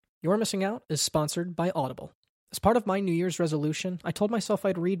You're Missing Out is sponsored by Audible. As part of my New Year's resolution, I told myself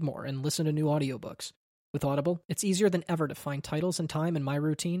I'd read more and listen to new audiobooks. With Audible, it's easier than ever to find titles and time in my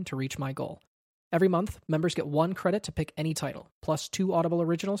routine to reach my goal. Every month, members get 1 credit to pick any title, plus 2 Audible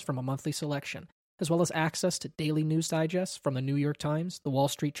originals from a monthly selection, as well as access to daily news digests from the New York Times, the Wall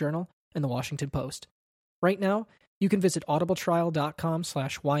Street Journal, and the Washington Post. Right now, you can visit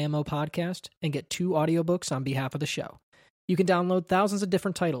audibletrial.com/YMO podcast and get 2 audiobooks on behalf of the show. You can download thousands of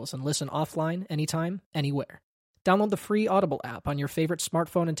different titles and listen offline, anytime, anywhere. Download the free Audible app on your favorite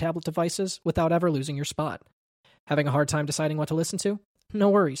smartphone and tablet devices without ever losing your spot. Having a hard time deciding what to listen to? No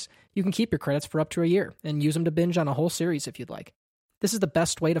worries. You can keep your credits for up to a year and use them to binge on a whole series if you'd like. This is the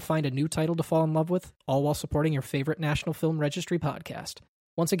best way to find a new title to fall in love with, all while supporting your favorite National Film Registry podcast.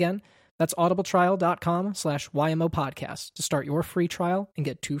 Once again, that's audibletrial.com/YMO podcast to start your free trial and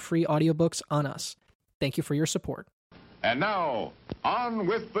get 2 free audiobooks on us. Thank you for your support. And now, on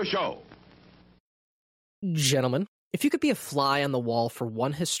with the show. Gentlemen, if you could be a fly on the wall for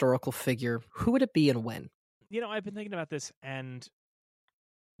one historical figure, who would it be and when? You know, I've been thinking about this, and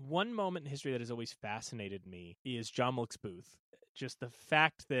one moment in history that has always fascinated me is John Wilkes Booth. Just the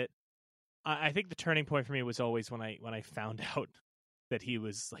fact that I think the turning point for me was always when I found out that he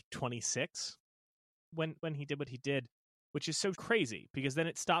was like 26 when he did what he did, which is so crazy because then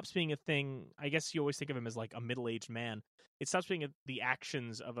it stops being a thing. I guess you always think of him as like a middle-aged man. It stops being the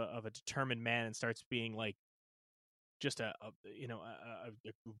actions of a determined man and starts being like just a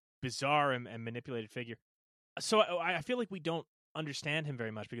bizarre and manipulated figure. So I feel like we don't understand him very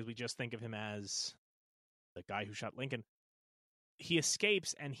much because we just think of him as the guy who shot Lincoln. He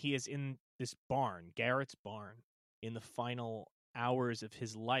escapes and he is in this barn, Garrett's barn, in the final hours of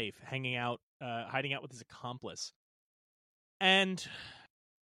his life, hiding out with his accomplice. And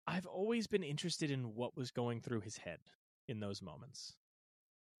I've always been interested in what was going through his head in those moments.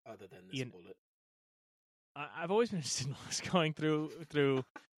 Other than this bullet. I've always been interested in what was going through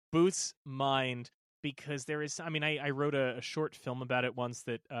Booth's mind because there is, I mean, I wrote a short film about it once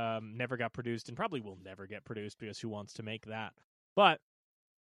that never got produced and probably will never get produced because who wants to make that? But,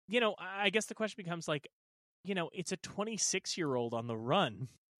 you know, I guess the question becomes like, you know, it's a 26-year-old on the run.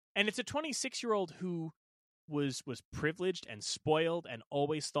 And it's a 26-year-old who was privileged and spoiled and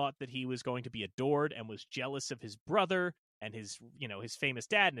always thought that he was going to be adored and was jealous of his brother and his famous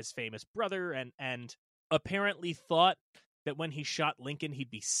dad and his famous brother and apparently thought that when he shot Lincoln,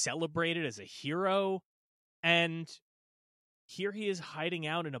 he'd be celebrated as a hero. And here he is hiding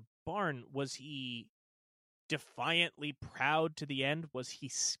out in a barn. Was he defiantly proud to the end? Was he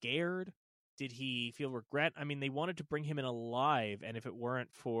scared? Did he feel regret? I mean, they wanted to bring him in alive, and if it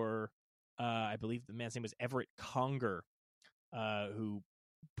weren't for, I believe the man's name was Everett Conger, who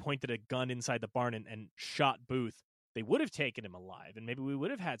pointed a gun inside the barn and shot Booth, they would have taken him alive, and maybe we would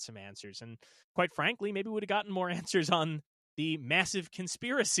have had some answers. And quite frankly, maybe we would have gotten more answers on the massive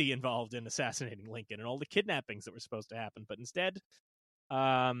conspiracy involved in assassinating Lincoln and all the kidnappings that were supposed to happen. But instead, he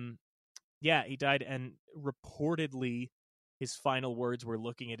died, and reportedly his final words were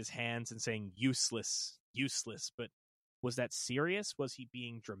looking at his hands and saying, useless, useless. But was that serious? Was he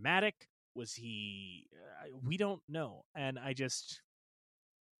being dramatic? Was he... we don't know. And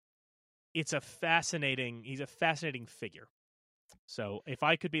he's a fascinating figure. So if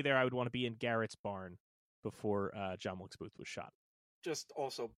I could be there, I would want to be in Garrett's barn before John Wilkes Booth was shot. Just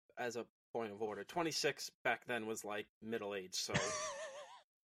also as a point of order, 26 back then was like middle age, so...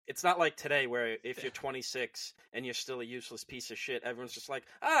 It's not like today where if you're 26 and you're still a useless piece of shit, everyone's just like,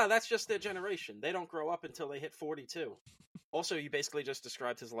 that's just their generation. They don't grow up until they hit 42. Also, you basically just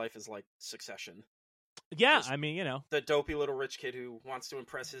described his life as like Succession. Yeah, just I mean, you know. The dopey little rich kid who wants to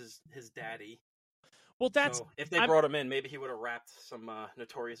impress his daddy. Well, that's... So if they brought him in, maybe he would have rapped some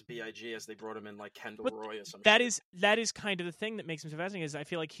Notorious B.I.G. as they brought him in, like Kendall Roy or something. That is kind of the thing that makes him so fascinating, is I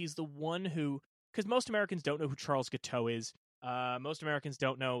feel like he's the one who... Because most Americans don't know who Charles Guiteau is. Most Americans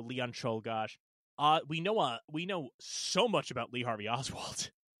don't know Leon Czolgosz. We know so much about Lee Harvey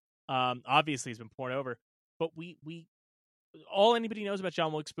Oswald. Obviously, he's been poured over, but we all anybody knows about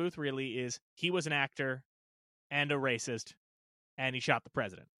John Wilkes Booth really is he was an actor and a racist, and he shot the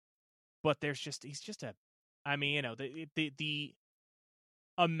president. But he's just a, I mean, you know, the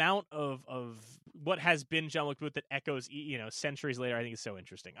amount of what has been John Wilkes Booth that echoes, you know, centuries later, I think is so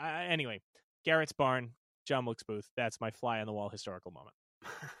interesting. Anyway, Garrett's barn. John Wilkes Booth, that's my fly-on-the-wall historical moment.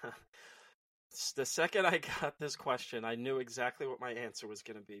 The second I got this question, I knew exactly what my answer was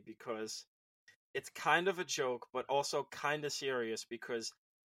going to be, because it's kind of a joke, but also kind of serious, because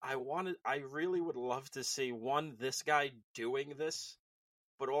I really would love to see, one, this guy doing this,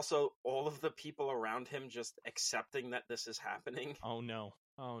 but also all of the people around him just accepting that this is happening. Oh, no.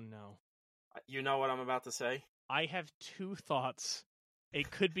 Oh no. You know what I'm about to say? I have two thoughts.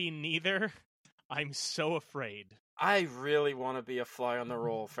 It could be neither. I'm so afraid. I really want to be a fly on the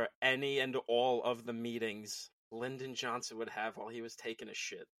roll for any and all of the meetings Lyndon Johnson would have while he was taking a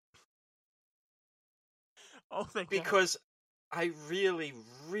shit. Oh, thank God. Because I really,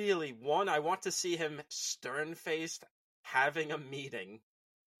 really I want to see him stern-faced having a meeting,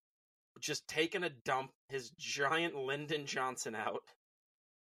 just taking a dump, his giant Lyndon Johnson out.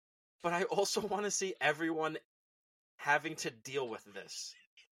 But I also want to see everyone having to deal with this.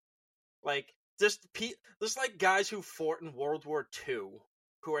 Like, there's like guys who fought in World War II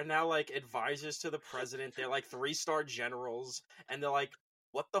who are now like advisors to the president. They're like 3-star generals, and they're like,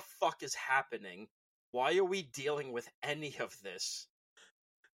 what the fuck is happening? Why are we dealing with any of this?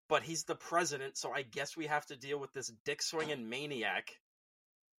 But he's the president, so I guess we have to deal with this dick-swinging maniac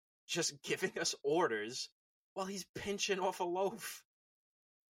just giving us orders while he's pinching off a loaf.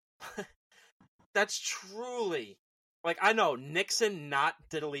 That's truly... Like, I know, Nixon not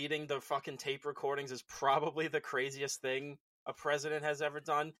deleting the fucking tape recordings is probably the craziest thing a president has ever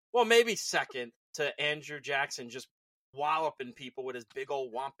done. Well, maybe second to Andrew Jackson just walloping people with his big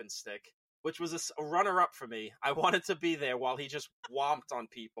old wampin stick, which was a runner-up for me. I wanted to be there while he just whomped on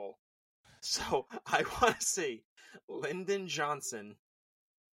people. So, I want to see Lyndon Johnson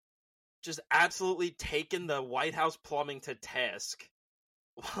just absolutely taking the White House plumbing to task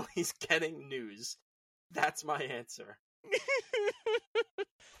while he's getting news. That's my answer.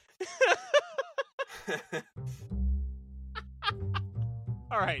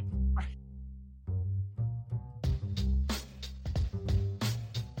 All right.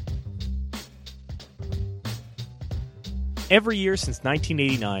 Every year since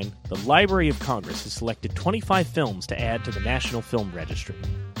 1989, the Library of Congress has selected 25 films to add to the National Film Registry.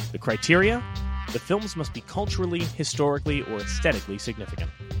 The criteria? The films must be culturally, historically, or aesthetically significant.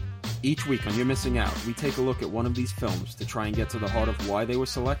 Each week on You're Missing Out, we take a look at one of these films to try and get to the heart of why they were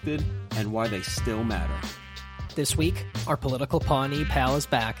selected and why they still matter. This week, our political Pawnee pal is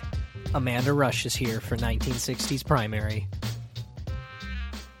back. Amanda Rush is here for 1960s primary.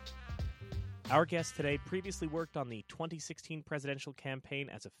 Our guest today previously worked on the 2016 presidential campaign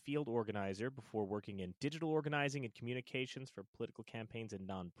as a field organizer before working in digital organizing and communications for political campaigns and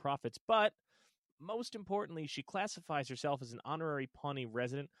nonprofits, but most importantly, she classifies herself as an honorary Pawnee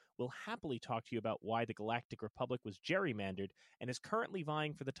resident, will happily talk to you about why the Galactic Republic was gerrymandered, and is currently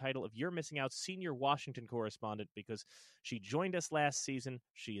vying for the title of You're Missing Out Senior Washington Correspondent because she joined us last season.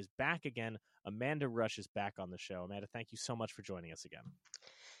 She is back again. Amanda Rush is back on the show. Amanda, thank you so much for joining us again.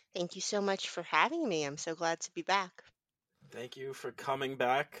 Thank you so much for having me. I'm so glad to be back. Thank you for coming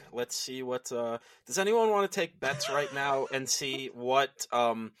back. Let's see what... does anyone want to take bets right now and see what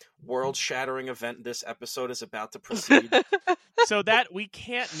world-shattering event this episode is about to proceed? So that we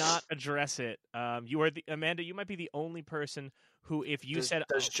can't not address it. You are Amanda. You might be the only person who, if you said,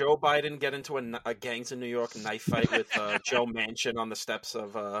 does Joe Biden get into a gangs in New York knife fight with Joe Manchin on the steps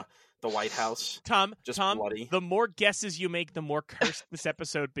of the White House? Tom, bloody. The more guesses you make, the more cursed this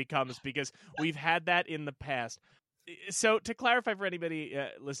episode becomes because we've had that in the past. So to clarify for anybody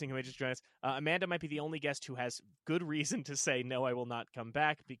listening who may just join us, Amanda might be the only guest who has good reason to say, no, I will not come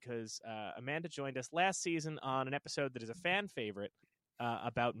back, because Amanda joined us last season on an episode that is a fan favorite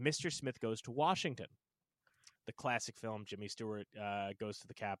about Mr. Smith Goes to Washington, the classic film. Jimmy Stewart goes to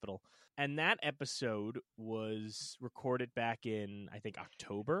the Capitol. And that episode was recorded back in, I think,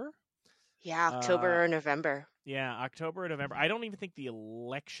 October. Yeah, October or November. Yeah, October or November. I don't even think the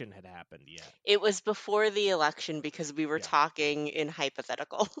election had happened yet. It was before the election because we were talking in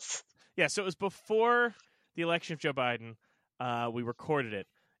hypotheticals. Yeah, so it was before the election of Joe Biden. We recorded it.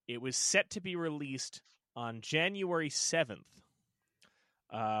 It was set to be released on January 7th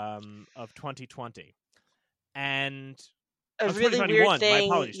of 2020. And a really weird thing.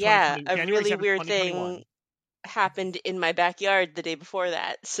 My apologies. Yeah, a January really 7th, weird thing happened in my backyard the day before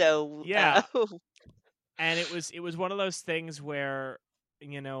that. So yeah. And it was one of those things where,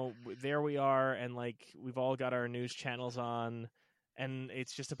 you know, there we are, and like we've all got our news channels on, and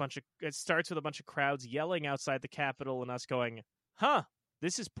it's just it starts with a bunch of crowds yelling outside the Capitol and us going, huh,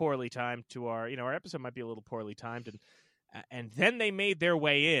 this is poorly timed to our episode might be a little poorly timed, and then they made their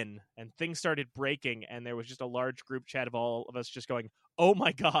way in and things started breaking, and there was just a large group chat of all of us just going, oh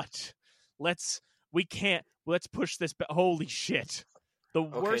my God, let's push this holy shit. The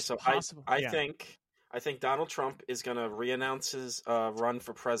worst possible. I think Donald Trump is going to re-announce his run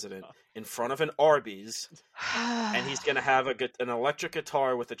for president in front of an Arby's, and he's going to have an electric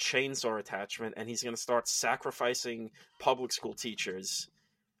guitar with a chainsaw attachment, and he's going to start sacrificing public school teachers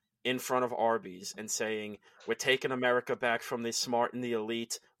in front of Arby's and saying, "We're taking America back from the smart and the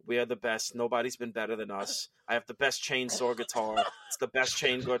elite. We are the best. Nobody's been better than us. I have the best chainsaw guitar. It's the best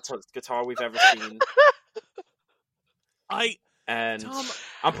guitar we've ever seen." And Tom,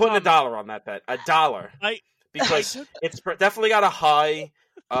 I'm putting $1 on that bet. $1. Because it's definitely got a high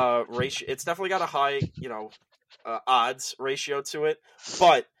ratio. It's definitely got a high, odds ratio to it.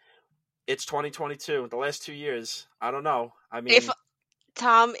 But it's 2022. The last 2 years, I don't know. I mean,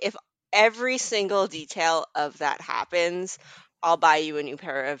 if every single detail of that happens, I'll buy you a new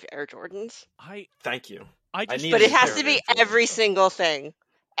pair of Air Jordans. Thank you. But it has to be every single thing.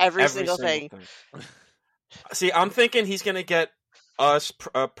 Every single thing. See, I'm thinking he's going to get us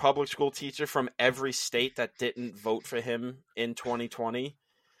a public school teacher from every state that didn't vote for him in 2020.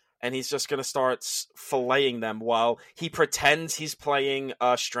 And he's just going to start filleting them while he pretends he's playing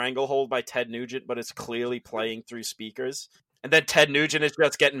Stranglehold by Ted Nugent, but it's clearly playing through speakers. And then Ted Nugent is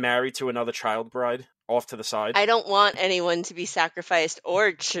just getting married to another child bride off to the side. I don't want anyone to be sacrificed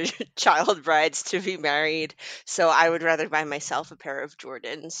or child brides to be married, so I would rather buy myself a pair of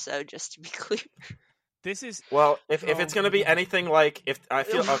Jordans. So just to be clear, this is well, if it's going to be anything like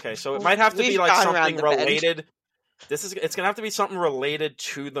so it might have to be like something related. It's going to have to be something related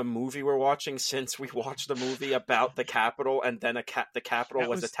to the movie we're watching, since we watched the movie about the Capitol and then the Capitol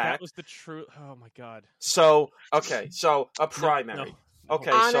was attacked. That was the true. Oh my god. So a primary. No.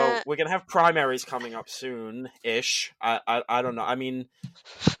 Okay, so we're gonna have primaries coming up soon-ish. I don't know. I mean,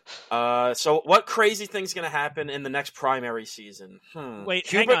 so what crazy thing's gonna happen in the next primary season? Wait,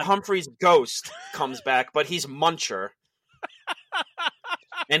 Hubert Humphrey's ghost comes back, but he's Muncher.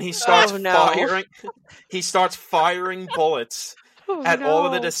 And he starts firing. He starts firing bullets at all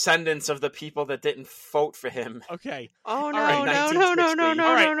of the descendants of the people that didn't vote for him. Okay. Oh no! All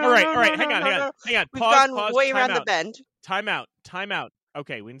right. Hang on. We've gone way around the bend. Time out.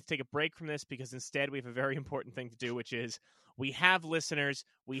 Okay, we need to take a break from this because instead we have a very important thing to do, which is we have listeners,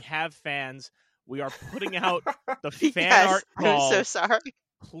 we have fans. We are putting out the fan art call. I'm so sorry.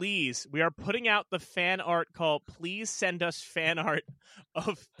 Please, we are putting out the fan art call. Please send us fan art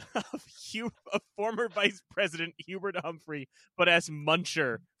of former Vice President Hubert Humphrey, but as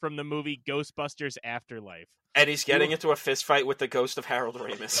Muncher from the movie Ghostbusters Afterlife. And he's getting into a fist fight with the ghost of Harold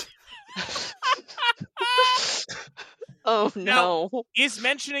Ramis. Oh no. Now, is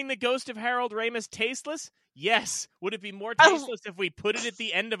mentioning the ghost of Harold Ramis tasteless? Yes. Would it be more tasteless if we put it at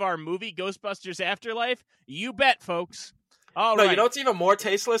the end of our movie Ghostbusters Afterlife? You bet, folks. All right. You know what's even more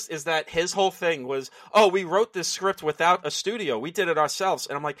tasteless is that his whole thing was, we wrote this script without a studio. We did it ourselves.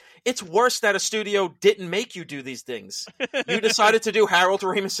 And I'm like, it's worse that a studio didn't make you do these things. You decided to do Harold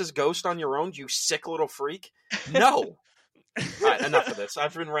Ramis's ghost on your own, you sick little freak? No. All right, enough of this.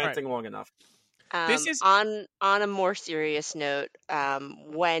 I've been ranting long enough. This is on a more serious note.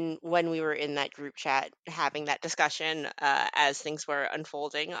 When we were in that group chat having that discussion as things were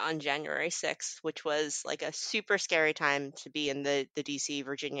unfolding on January 6th, which was like a super scary time to be in the DC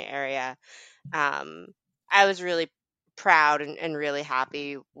Virginia area, I was really proud and really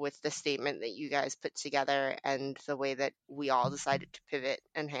happy with the statement that you guys put together and the way that we all decided to pivot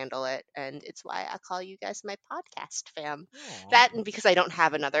and handle it. And it's why I call you guys my podcast fam. Aww. That and because I don't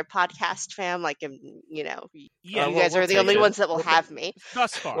have another podcast fam, you guys are the take only it. ones that will have me.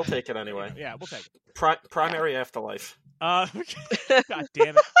 Thus far. We'll take it anyway. Yeah, we'll take it. Primary Afterlife. God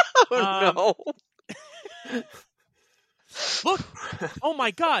damn it. Oh no. Look! Oh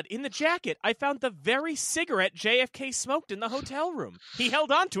my god, in the jacket, I found the very cigarette JFK smoked in the hotel room. He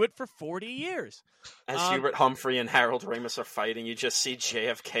held on to it for 40 years. As Hubert Humphrey and Harold Ramis are fighting, you just see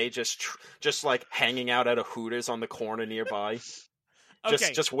JFK just like hanging out at a Hooters on the corner nearby.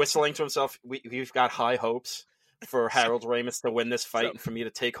 Okay. Just whistling to himself. We've got high hopes for Harold Ramis to win this fight and for me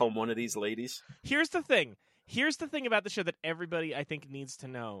to take home one of these ladies. Here's the thing about the show that everybody, I think, needs to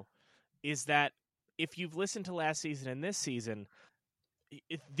know, is that if you've listened to last season and this season,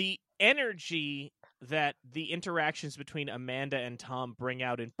 the energy that the interactions between Amanda and Tom bring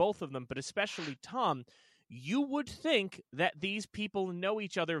out in both of them, but especially Tom, you would think that these people know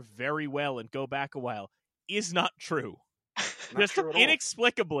each other very well and go back a while, is not true. Just true at all.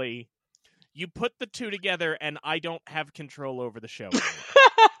 Inexplicably, you put the two together and I don't have control over the show.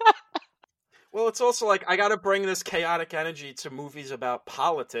 Well, it's also like, I gotta bring this chaotic energy to movies about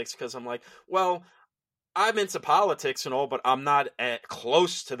politics, because I'm like, well, I'm into politics and all, but I'm not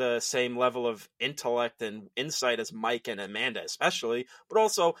close to the same level of intellect and insight as Mike and Amanda especially, but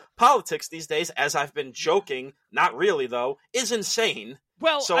also politics these days, as I've been joking, not really though, is insane.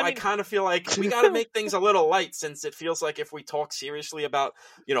 Well, So I kind of feel like we got to make things a little light, since it feels like if we talk seriously about,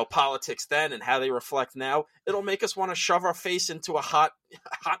 politics then and how they reflect now, it'll make us want to shove our face into a hot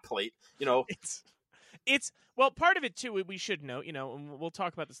plate, It's well, part of it too. We should note, and we'll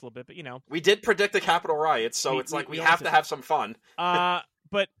talk about this a little bit, but We did predict the Capitol riots, so it's like we have to have some fun.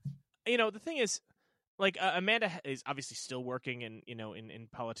 But the thing is, like, Amanda is obviously still working in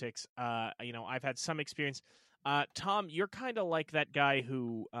politics. I've had some experience. Tom, you're kind of like that guy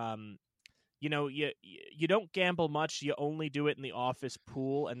who, you don't gamble much. You only do it in the office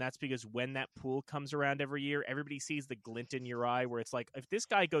pool, and that's because when that pool comes around every year, everybody sees the glint in your eye, where it's like, if this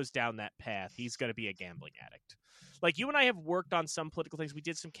guy goes down that path, he's going to be a gambling addict. Like, you and I have worked on some political things. We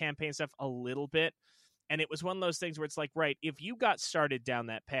did some campaign stuff a little bit, and it was one of those things where it's like, right, if you got started down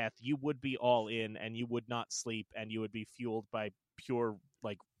that path, you would be all in, and you would not sleep, and you would be fueled by pure,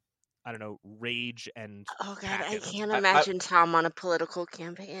 like, I don't know, rage and Oh God, I passion. can't imagine Tom on a political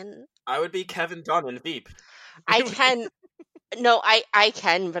campaign. I would be Kevin Dunn in Veep. I can. No, I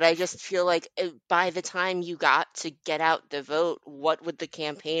can, but I just feel like by the time you got to get out the vote, what would the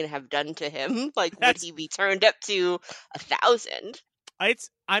campaign have done to him? Like, would he be turned up to 1,000?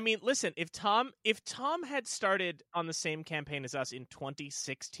 Listen, if Tom had started on the same campaign as us in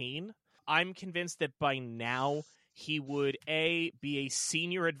 2016, I'm convinced that by now he would A, be a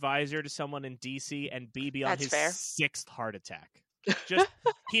senior advisor to someone in DC, and B, be on his sixth heart attack. Just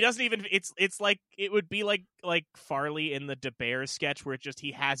he doesn't even. It's like it would be like Farley in the DeBear sketch, where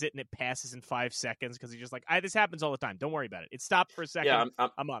he has it and it passes in 5 seconds because he's just like, this happens all the time. Don't worry about it. It stopped for a second. Yeah,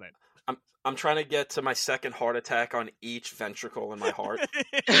 I'm on it. I'm trying to get to my second heart attack on each ventricle in my heart.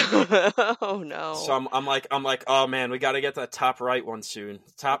 Oh no! So I'm like, oh man, we got to get that top right one soon.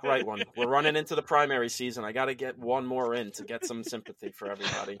 Top right one. We're running into the primary season. I got to get one more in to get some sympathy for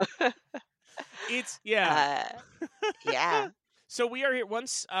everybody. Yeah. So we are here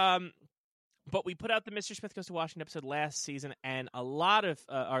once. But we put out the Mr. Smith Goes to Washington episode last season, and a lot of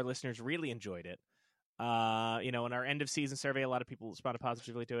our listeners really enjoyed it. In our end of season survey, a lot of people responded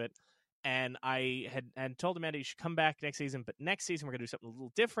positively to it. And I had told Amanda you should come back next season, but next season we're going to do something a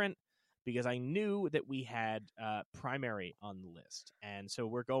little different because I knew that we had primary on the list. And so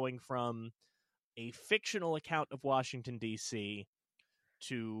we're going from a fictional account of Washington, D.C.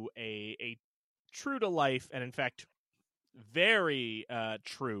 to a true-to-life, and in fact, very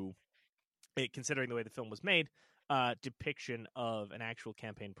true, considering the way the film was made, depiction of an actual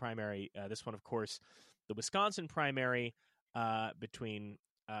campaign primary. This one, of course, the Wisconsin primary between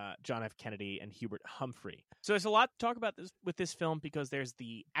John F. Kennedy and Hubert Humphrey. So there's a lot to talk about with this film because there's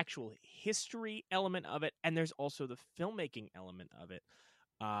the actual history element of it, and there's also the filmmaking element of it,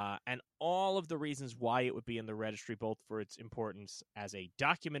 and all of the reasons why it would be in the registry, both for its importance as a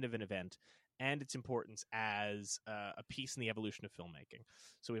document of an event and its importance as a piece in the evolution of filmmaking.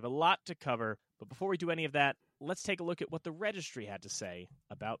 So we have a lot to cover, but before we do any of that, let's take a look at what the registry had to say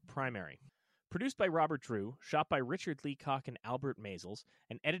about Primary. Produced by Robert Drew, shot by Richard Leacock and Albert Maysles,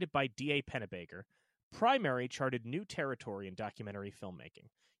 and edited by D.A. Pennebaker, Primary charted new territory in documentary filmmaking.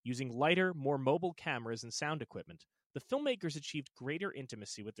 Using lighter, more mobile cameras and sound equipment, the filmmakers achieved greater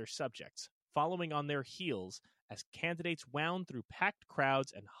intimacy with their subjects, following on their heels as candidates wound through packed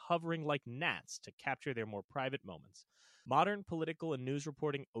crowds and hovering like gnats to capture their more private moments. Modern political and news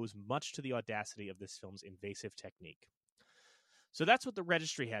reporting owes much to the audacity of this film's invasive technique. So that's what the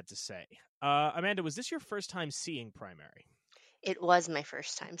registry had to say. Amanda, was this your first time seeing Primary? It was my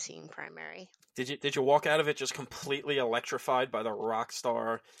first time seeing Primary. Did you walk out of it just completely electrified by the rock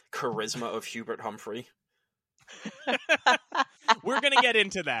star charisma of Hubert Humphrey? We're going to get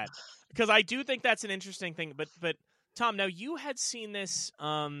into that because I do think that's an interesting thing. But Tom, now you had seen this,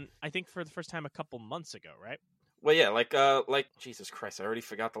 I think, for the first time a couple months ago, right? Well, yeah, like Jesus Christ, I already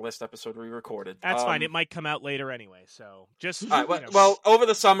forgot the last episode we recorded. That's fine. It might come out later anyway, so just... Well, over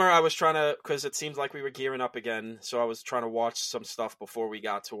the summer, I was trying to, because it seemed like we were gearing up again, so I was trying to watch some stuff before we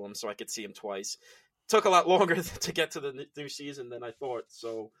got to him so I could see him twice. Took a lot longer to get to the new season than I thought,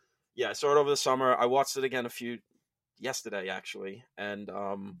 so yeah, I saw it over the summer. I watched it again yesterday, actually, and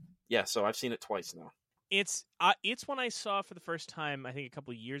so I've seen it twice now. It's one I saw for the first time, I think, a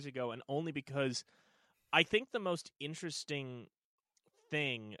couple of years ago, and only because... I think the most interesting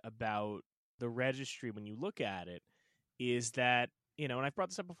thing about the registry when you look at it is that, and I've brought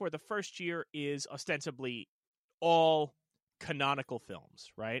this up before, the first year is ostensibly all canonical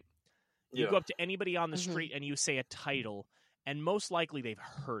films, right? You go up to anybody on the street and you say a title, and most likely they've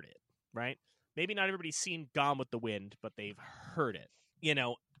heard it, right? Maybe not everybody's seen Gone with the Wind, but they've heard it.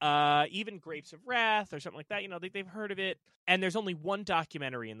 even Grapes of Wrath or something like that. They've heard of it. And there's only one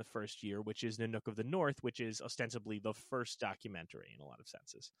documentary in the first year, which is Nanook of the North, which is ostensibly the first documentary in a lot of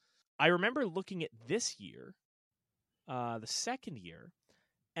senses. I remember looking at this year, the second year,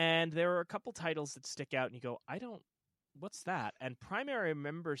 and there are a couple titles that stick out, and you go, what's that? And Primary, I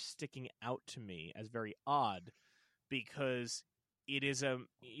remember sticking out to me as very odd, because it is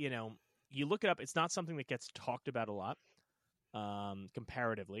you look it up, it's not something that gets talked about a lot,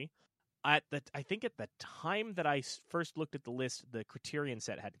 comparatively. I think at the time that I first looked at the list, the Criterion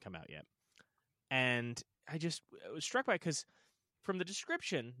set hadn't come out yet. And I was struck by it because from the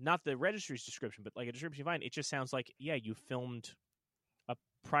description, not the registry's description, but like a description you find, it just sounds like, yeah, you filmed a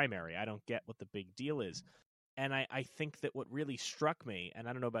Primary. I don't get what the big deal is. And I think that what really struck me, and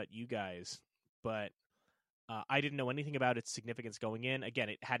I don't know about you guys, but I didn't know anything about its significance going in. Again,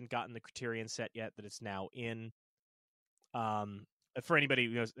 it hadn't gotten the Criterion set yet that it's now in. For anybody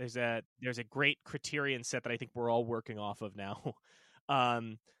who knows, there's a great Criterion set that I think we're all working off of now,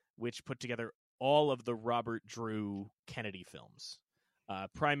 which put together all of the Robert Drew Kennedy films.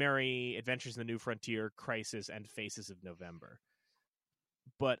 Primary, Adventures in the New Frontier, Crisis, and Faces of November.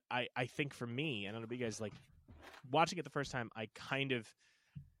 But I think for me, and I don't know if you guys like watching it the first time, I kind of,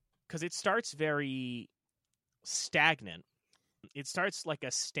 because it starts very stagnant. It starts like a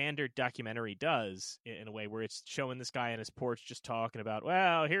standard documentary does, in a way where it's showing this guy on his porch just talking about,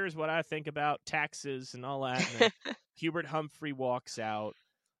 well, here's what I think about taxes and all that. And then Hubert Humphrey walks out,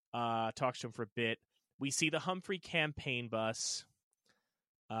 talks to him for a bit. We see the Humphrey campaign bus.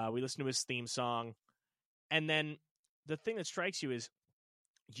 We listen to his theme song. And then the thing that strikes you is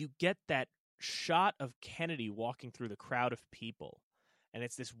you get that shot of Kennedy walking through the crowd of people. And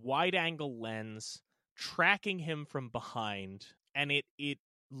it's this wide-angle lens tracking him from behind, and it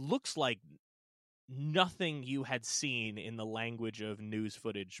looks like nothing you had seen in the language of news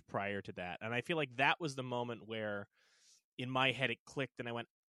footage prior to that. And I feel like that was the moment where in my head it clicked and I went,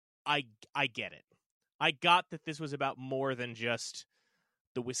 I get it. I got that this was about more than just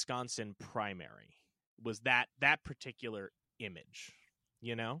the Wisconsin primary. Was that particular image,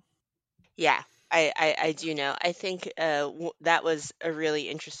 Yeah, I do know. I think that was a really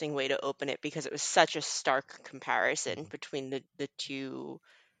interesting way to open it because it was such a stark comparison between the two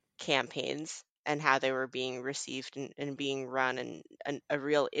campaigns and how they were being received and being run, and a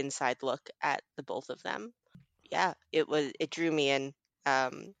real inside look at the both of them. Yeah, it drew me in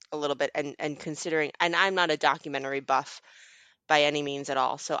a little bit, and considering, and I'm not a documentary buff by any means at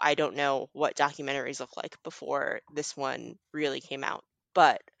all, so I don't know what documentaries look like before this one really came out.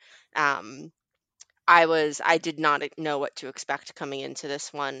 But I did not know what to expect coming into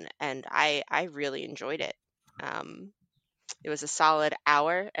this one, and I really enjoyed it. It was a solid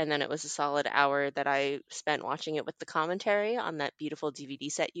hour, and then it was a solid hour that I spent watching it with the commentary on that beautiful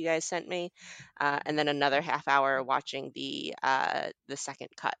DVD set you guys sent me, and then another half hour watching the second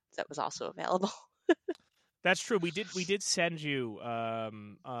cut that was also available. That's true. We did send you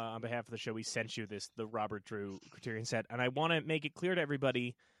on behalf of the show. We sent you the Robert Drew Criterion set, and I want to make it clear to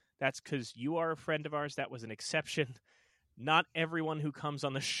everybody that's because you are a friend of ours. That was an exception. Not everyone who comes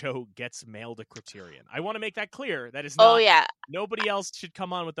on the show gets mailed a Criterion. I want to make that clear. That is not. Oh yeah. Nobody else should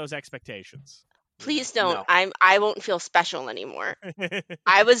come on with those expectations. Please don't. No. I won't feel special anymore.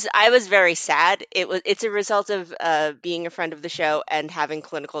 I was very sad. It's a result of being a friend of the show and having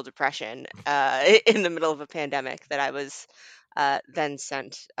clinical depression in the middle of a pandemic that I was then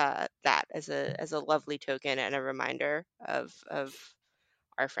sent that as a lovely token and a reminder of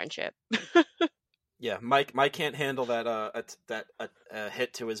our friendship. Yeah, Mike can't handle that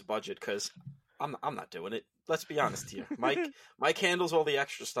hit to his budget because I'm not doing it. Let's be honest here. Mike handles all the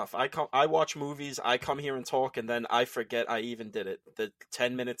extra stuff. I watch movies, I come here and talk, and then I forget I even did it the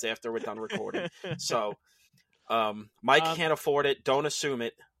 10 minutes after we're done recording. So Mike can't afford it. Don't assume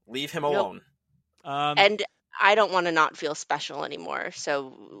it. Leave him alone. And I don't want to not feel special anymore.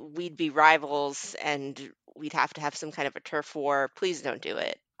 So we'd be rivals, and we'd have to have some kind of a turf war. Please don't do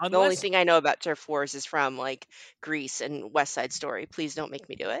it. The only thing I know about turf wars is from like Grease and West Side Story. Please don't make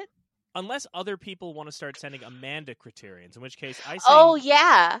me do it. Unless other people want to start sending Amanda Criterions, in which case I say, oh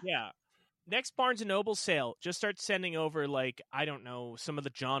yeah, next Barnes and Noble sale, just start sending over like, I don't know, some of the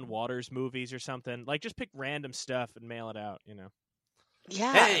John Waters movies or something. Like, just pick random stuff and mail it out.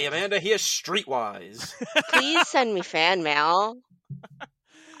 Yeah. Hey Amanda, here's Streetwise. Please send me fan mail.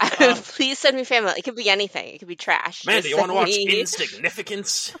 Please send me fan mail. It could be anything. It could be trash. Amanda, you want to watch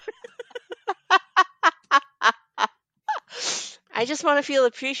Insignificance? I just want to feel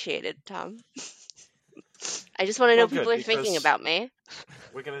appreciated, Tom. I just want to know people are thinking about me.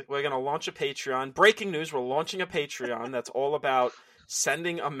 We're gonna launch a Patreon. Breaking news: we're launching a Patreon that's all about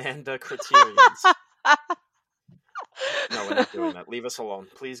sending Amanda criterions. No, we're not doing that. Leave us alone.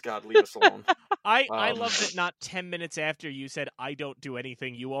 Please, God, leave us alone. I love that not 10 minutes after you said, I don't do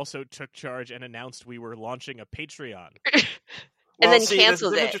anything, you also took charge and announced we were launching a Patreon. And then see,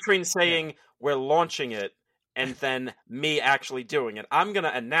 canceled there's a it. difference between saying we're launching it and then me actually doing it. I'm going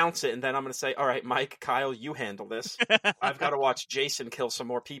to announce it, and then I'm going to say, all right, Mike, Kyle, you handle this. I've got to watch Jason kill some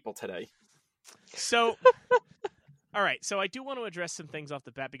more people today. So, all right. So I do want to address some things off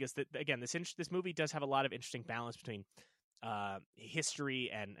the bat because, again, this movie does have a lot of interesting balance between history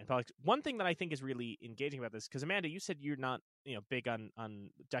and politics. One thing that I think is really engaging about this, because Amanda, you said you're not big on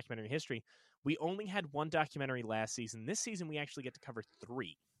documentary history. We only had one documentary last season. This season, we actually get to cover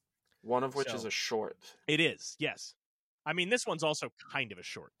 3. One of which is a short. It is, yes. I mean, this one's also kind of a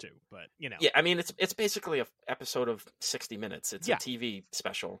short too, but Yeah, I mean, it's basically an episode of 60 minutes. It's Yeah. a TV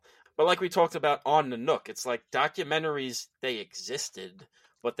special. But like we talked about on Nanook, it's like documentaries, they existed,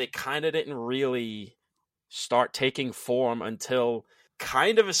 but they kind of didn't really start taking form until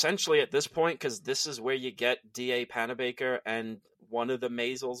kind of essentially at this point, because this is where you get D.A. Panabaker and one of the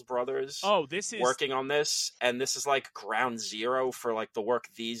Maisels brothers this is working on this, and this is like ground zero for like the work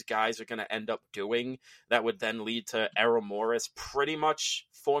these guys are going to end up doing that would then lead to Errol Morris pretty much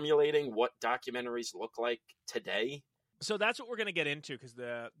formulating what documentaries look like today. So that's what we're going to get into, because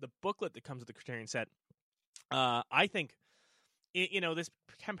the booklet that comes with the Criterion set, I think, this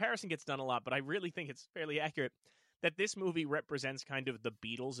comparison gets done a lot, but I really think it's fairly accurate that this movie represents kind of the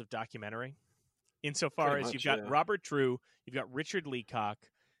Beatles of documentary, insofar as you've got Robert Drew, you've got Richard Leacock,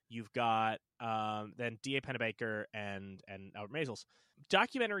 you've got then D.A. Panabaker and Albert Maysles.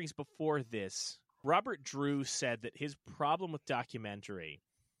 Documentaries before this, Robert Drew said that his problem with documentary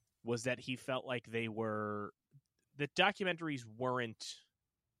was that he felt like that documentaries weren't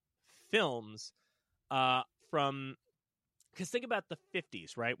films from... Because think about the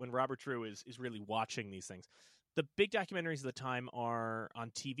 50s, right? When Robert Drew is really watching these things. The big documentaries of the time are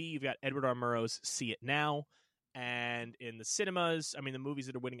on TV. You've got Edward R. Murrow's See It Now. And in the cinemas, I mean, the movies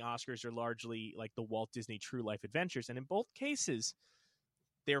that are winning Oscars are largely like the Walt Disney True Life Adventures. And in both cases,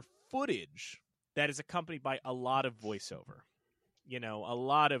 they're footage that is accompanied by a lot of voiceover. A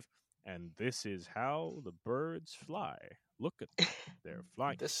lot of, and this is how the birds fly. Look at them. They're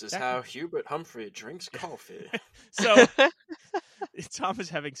flying. This is how Hubert Humphrey drinks coffee. So Tom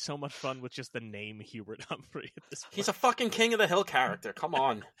is having so much fun with just the name Hubert Humphrey at this point. He's a fucking King of the Hill character. Come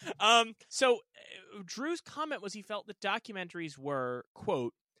on. So Drew's comment was he felt that documentaries were,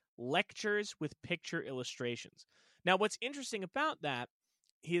 quote, lectures with picture illustrations. Now, what's interesting about that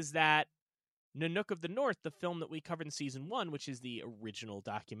is that Nanook of the North, the film that we covered in season 1, which is the original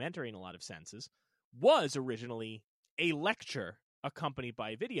documentary in a lot of senses, was originally a lecture accompanied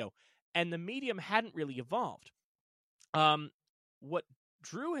by video, and the medium hadn't really evolved. What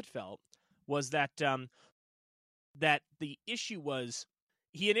Drew had felt was that that the issue was,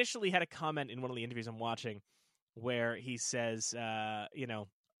 he initially had a comment in one of the interviews I'm watching where he says, I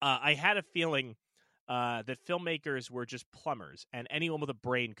had a feeling that filmmakers were just plumbers and anyone with a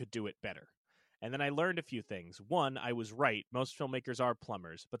brain could do it better. And then I learned a few things. One, I was right. Most filmmakers are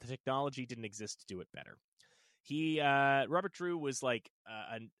plumbers, but the technology didn't exist to do it better. Robert Drew was like,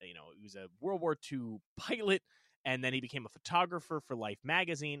 he was a World War II pilot, and then he became a photographer for Life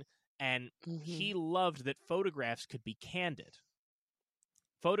magazine, and he loved that photographs could be candid.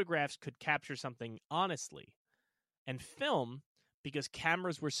 Photographs could capture something honestly, and film, because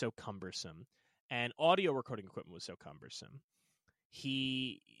cameras were so cumbersome and audio recording equipment was so cumbersome,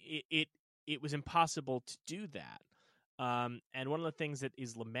 it was impossible to do that. And one of the things that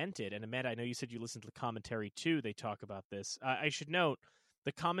is lamented, and Amanda, I know you said you listened to the commentary too. They talk about this. I should note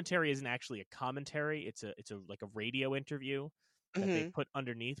the commentary isn't actually a commentary. It's like a radio interview that they put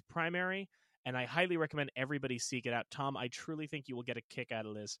underneath primary. And I highly recommend everybody seek it out. Tom, I truly think you will get a kick out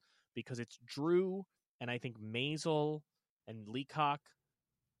of this because it's Drew and I think Maisel and Leacock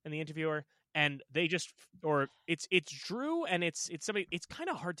and the interviewer. And they just, or it's Drew and it's somebody. It's kind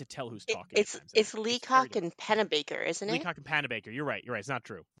of hard to tell who's talking. It's Leacock and Panabaker, isn't it? Leacock and Panabaker. You're right. It's not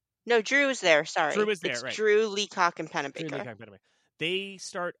Drew. No, Drew is there. Sorry, Drew is there. It's right. Drew, Leacock, and Panabaker. Drew, Leacock, and Panabaker. They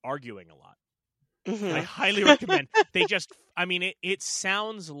start arguing a lot. Mm-hmm. I highly recommend. They just, I mean, it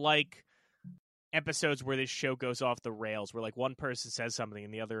sounds like episodes where this show goes off the rails, where like one person says something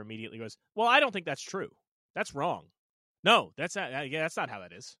and the other immediately goes, "Well, I don't think that's true. That's wrong." No, that's not. Yeah, that's not how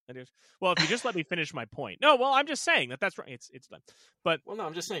that is. Well, if you just let me finish my point. No, well, I'm just saying that's right. It's done. But well, no,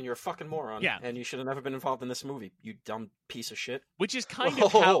 I'm just saying you're a fucking moron. Yeah, and you should have never been involved in this movie. You dumb piece of shit. Which is kind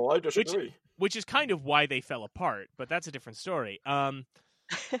of how I disagree. Which is kind of why they fell apart. But that's a different story.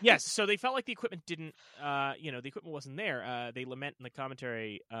 Yes, so they felt like the equipment didn't, the equipment wasn't there. They lament in the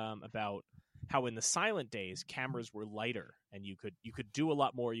commentary about how in the silent days cameras were lighter and you could do a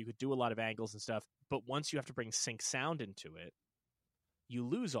lot more, you could do a lot of angles and stuff. But once you have to bring sync sound into it, you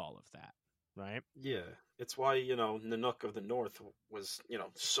lose all of that, right? Yeah, it's why, Nanook of the North was,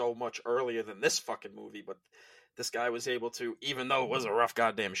 so much earlier than this fucking movie, but this guy was able to, even though it was a rough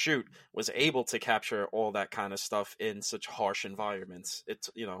goddamn shoot, was able to capture all that kind of stuff in such harsh environments. It's,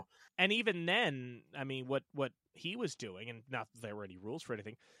 And even then, I mean, what he was doing, and not that there were any rules for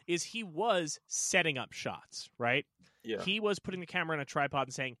anything, is he was setting up shots, right? Yeah. He was putting the camera on a tripod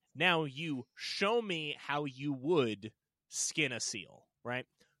and saying, now you show me how you would skin a seal, right?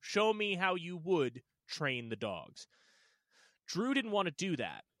 Show me how you would train the dogs. Drew didn't want to do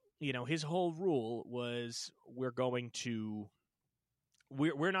that. His whole rule was we're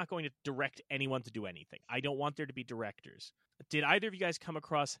not going to direct anyone to do anything. I don't want there to be directors. Did either of you guys come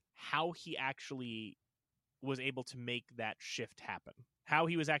across how he actually was able to make that shift happen? How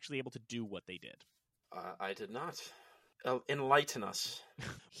he was actually able to do what they did? I did not. Enlighten us.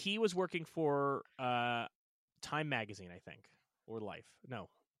 He was working for Time Magazine, I think, or Life. No,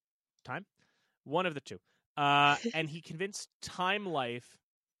 Time? One of the two. And he convinced Time Life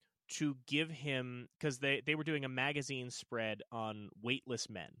to give him, because they were doing a magazine spread on weightless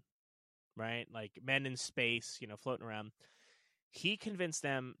men, right? Like men in space, floating around. He convinced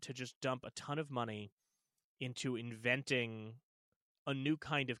them to just dump a ton of money into inventing a new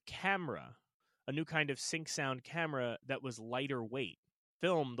kind of camera, a new kind of sync sound camera that was lighter weight.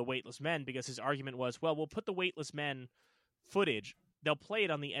 Film the weightless men, because his argument was, well, we'll put the weightless men footage, they'll play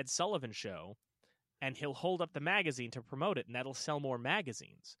it on the Ed Sullivan Show, and he'll hold up the magazine to promote it, and that'll sell more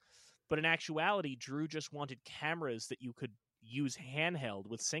magazines. But in actuality, Drew just wanted cameras that you could use handheld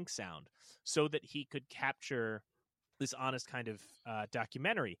with sync sound so that he could capture this honest kind of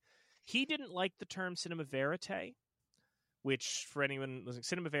documentary. He didn't like the term cinema verite, which for anyone listening,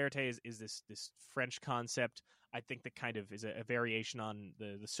 cinema verite is this French concept. I think that kind of is a variation on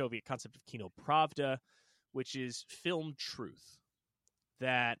the Soviet concept of kino pravda, which is film truth.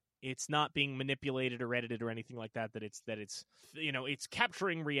 That it's not being manipulated or edited or anything like that. That it's it's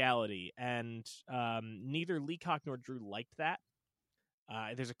capturing reality. And neither Leacock nor Drew liked that.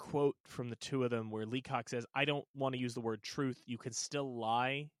 There's a quote from the two of them where Leacock says, "I don't want to use the word truth. You can still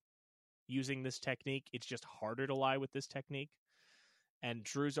lie using this technique. It's just harder to lie with this technique." And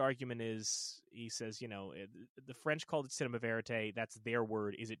Drew's argument is, he says, the French called it cinema verite. That's their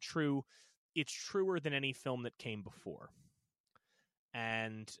word. Is it true? It's truer than any film that came before.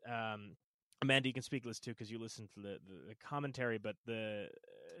 And Amanda, you can speak to this too because you listen to the commentary, but the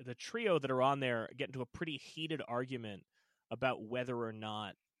trio that are on there get into a pretty heated argument about whether or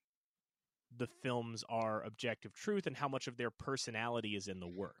not the films are objective truth and how much of their personality is in the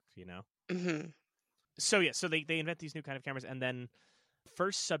work, Mm-hmm. So they invent these new kind of cameras, and then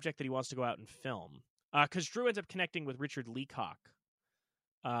first subject that he wants to go out and film, because Drew ends up connecting with Richard Leacock.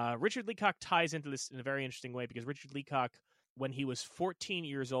 Richard Leacock ties into this in a very interesting way because Richard Leacock, when he was 14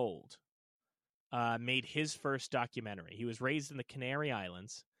 years old, made his first documentary. He was raised in the Canary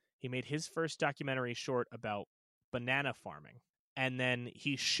Islands. He made his first documentary short about banana farming. And then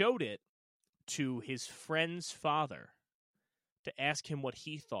he showed it to his friend's father to ask him what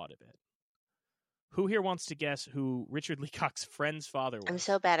he thought of it. Who here wants to guess who Richard Leacock's friend's father was? I'm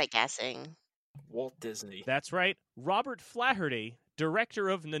so bad at guessing. Walt Disney. That's right. Robert Flaherty, director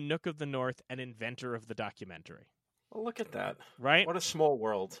of Nanook of the North and inventor of the documentary. Well, look at that. Right? What a small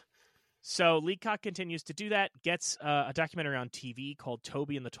world. So Leacock continues to do that, gets a documentary on TV called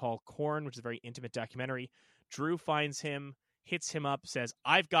Toby and the Tall Corn, which is a very intimate documentary. Drew finds him, hits him up, says,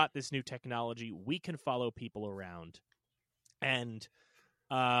 I've got this new technology. We can follow people around. And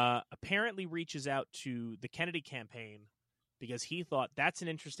apparently reaches out to the Kennedy campaign because he thought that's an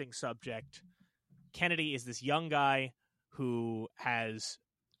interesting subject. Kennedy is this young guy who has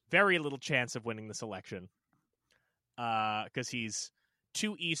very little chance of winning this election because he's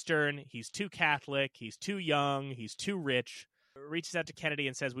too Eastern, he's too Catholic, he's too young, he's too rich. Reaches out to Kennedy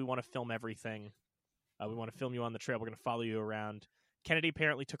and says, we want to film everything. We want to film you on the trail. We're going to follow you around. Kennedy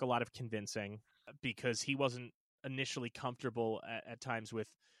apparently took a lot of convincing because he wasn't initially comfortable at times with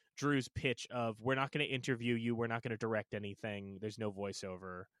Drew's pitch of, we're not going to interview you, we're not going to direct anything, there's no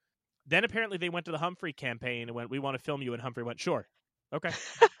voiceover. Then apparently they went to the Humphrey campaign and went, we want to film you, and Humphrey went, sure, okay,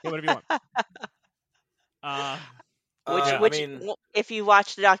 yeah, whatever you want. Which, if you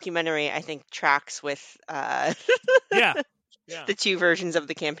watch the documentary, I think tracks with yeah. the two versions of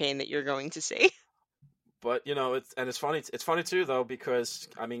the campaign that you're going to see. But it's funny. It's funny too, though, because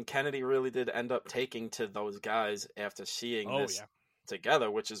Kennedy really did end up taking to those guys after seeing together,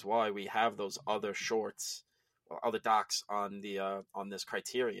 which is why we have those other shorts, or other docs on the on this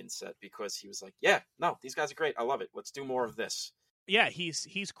Criterion set, because he was like, yeah, no, these guys are great, I love it, let's do more of this. Yeah,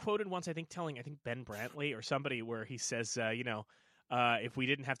 he's quoted once, I think Ben Brantley or somebody, where he says, if we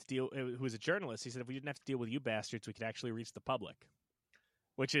didn't have to deal, who was a journalist, he said, if we didn't have to deal with you bastards, we could actually reach the public.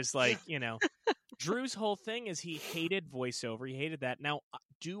 Which is like, Drew's whole thing is he hated voiceover. He hated that. Now,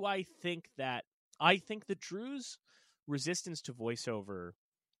 I think that Drew's resistance to voiceover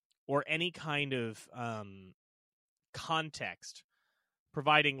or any kind of context,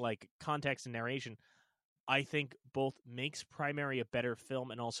 providing like context and narration, I think both makes Primary a better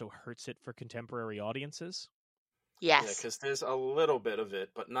film and also hurts it for contemporary audiences. Yes. Yeah, because there's a little bit of it,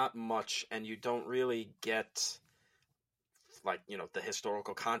 but not much, and you don't really get, like, the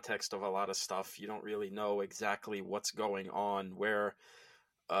historical context of a lot of stuff. You don't really know exactly what's going on, where,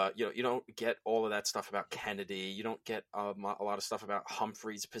 you don't get all of that stuff about Kennedy. You don't get a lot of stuff about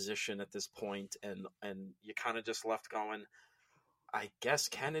Humphrey's position at this point, and you kind of just left going, I guess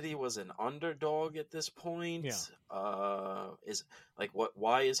Kennedy was an underdog at this point. Yeah. Is like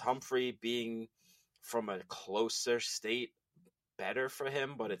why is Humphrey being from a closer state better for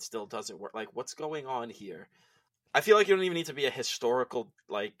him, but it still doesn't work? Like, what's going on here? I feel like you don't even need to be a historical,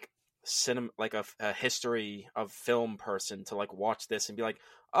 like, a history of film person to like watch this and be like,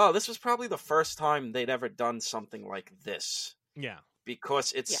 oh, this was probably the first time they'd ever done something like this. Yeah.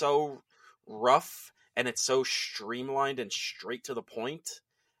 Because it's so rough and it's so streamlined and straight to the point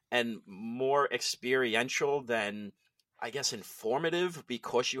and more experiential than, I guess, informative,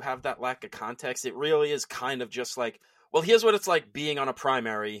 because you have that lack of context. It really is kind of just like, well, here's what it's like being on a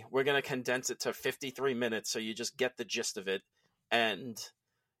primary. We're going to condense it to 53 minutes so you just get the gist of it. And,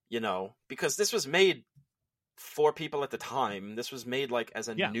 because this was made for people at the time. This was made like as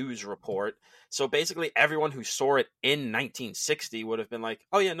a news report. So basically everyone who saw it in 1960 would have been like,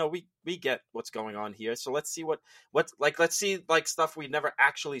 oh yeah, no, we get what's going on here. So let's see let's see like stuff we've never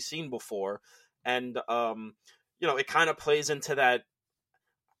actually seen before. And, it kind of plays into that,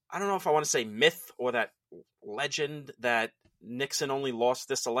 I don't know if I want to say myth or that legend that Nixon only lost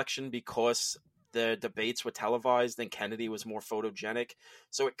this election because the debates were televised and Kennedy was more photogenic.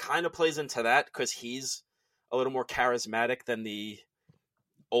 So it kind of plays into that, because he's a little more charismatic than the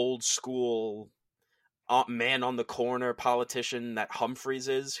old school man on the corner politician that Humphreys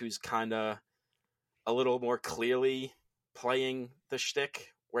is, who's kind of a little more clearly playing the shtick,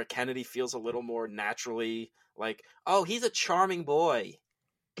 where Kennedy feels a little more naturally like, oh, he's a charming boy.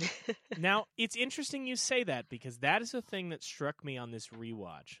 Now, it's interesting you say that, because that is a thing that struck me on this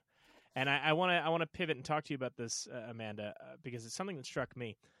rewatch. And I want to pivot and talk to you about this, Amanda, because it's something that struck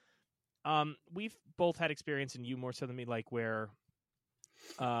me. We've both had experience, and you more so than me, like where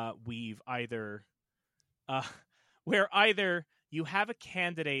we've either you have a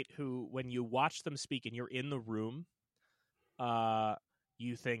candidate who, when you watch them speak and you're in the room,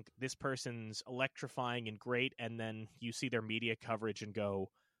 you think this person's electrifying and great, and then you see their media coverage and go,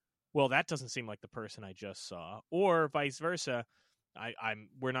 well, that doesn't seem like the person I just saw. Or vice versa.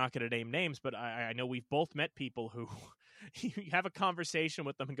 We're not going to name names, but I know we've both met people who you have a conversation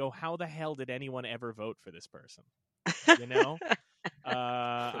with them and go, how the hell did anyone ever vote for this person?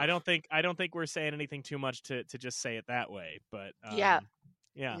 I don't think we're saying anything too much to just say it that way, but yeah.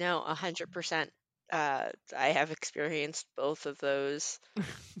 No, 100%. I have experienced both of those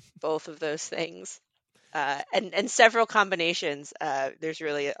things. And several combinations. There's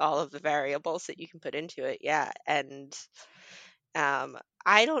really all of the variables that you can put into it. Yeah. And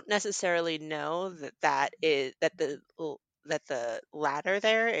I don't necessarily know that the latter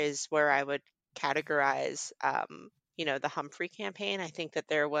there is where I would categorize, the Humphrey campaign. I think that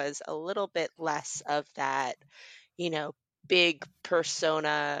there was a little bit less of that, big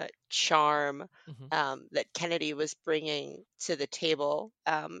persona charm that Kennedy was bringing to the table,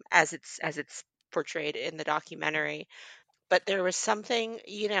 as it's portrayed in the documentary. But there was something,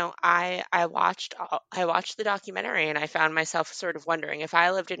 I watched the documentary and I found myself sort of wondering, if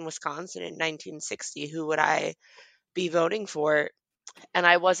I lived in Wisconsin in 1960, who would I be voting for? And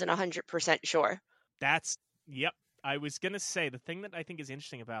I wasn't 100% sure. Yep. I was going to say, the thing that I think is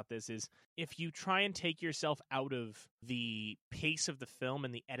interesting about this is, if you try and take yourself out of the pace of the film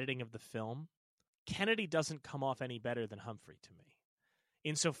and the editing of the film, Kennedy doesn't come off any better than Humphrey to me.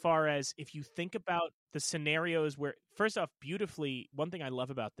 Insofar as, if you think about the scenarios where, first off, beautifully, one thing I love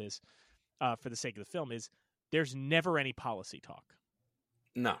about this, for the sake of the film, is there's never any policy talk.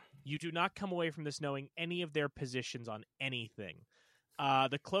 No. You do not come away from this knowing any of their positions on anything.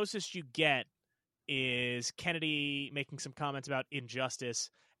 The closest you get is Kennedy making some comments about injustice,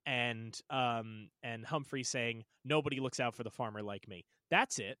 and Humphrey saying, "Nobody looks out for the farmer like me."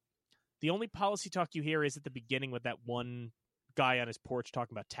 That's it. The only policy talk you hear is at the beginning with that one guy on his porch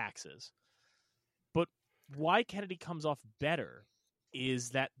talking about taxes. But why Kennedy comes off better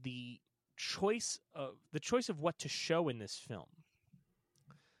is that the choice of what to show in this film.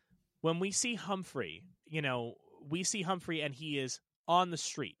 When we see Humphrey, we see Humphrey and he is on the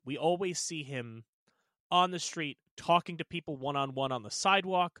street. We always see him on the street talking to people one-on-one on the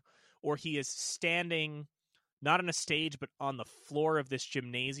sidewalk, or he is standing not on a stage but on the floor of this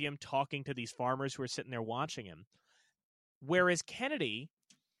gymnasium talking to these farmers who are sitting there watching him. Whereas Kennedy,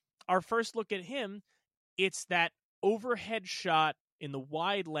 our first look at him, it's that overhead shot in the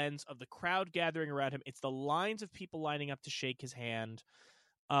wide lens of the crowd gathering around him. It's the lines of people lining up to shake his hand.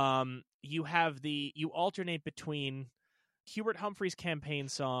 You alternate between Hubert Humphrey's campaign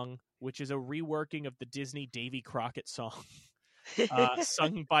song, which is a reworking of the Disney Davy Crockett song,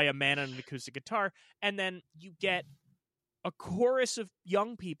 sung by a man on an acoustic guitar, and then you get a chorus of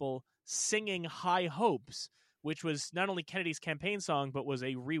young people singing High Hopes, which was not only Kennedy's campaign song, but was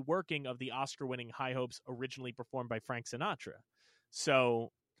a reworking of the Oscar-winning High Hopes originally performed by Frank Sinatra.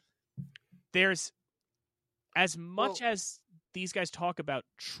 So there's, as much as these guys talk about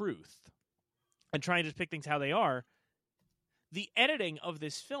truth and trying to depict things how they are, the editing of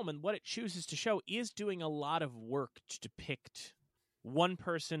this film and what it chooses to show is doing a lot of work to depict one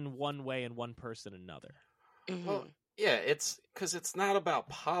person one way and one person another. Well, yeah, it's because it's not about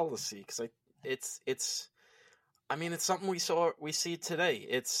policy. Because it's something we see today.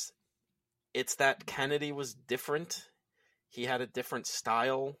 It's that Kennedy was different. He had a different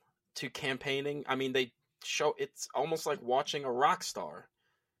style to campaigning. I mean, it's almost like watching a rock star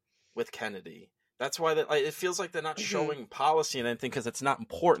with Kennedy. That's why it feels like they're not showing policy and anything, because it's not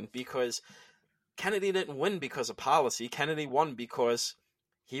important, because Kennedy didn't win because of policy. Kennedy won because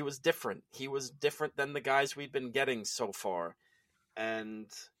he was different. He was different than the guys we've been getting so far. And,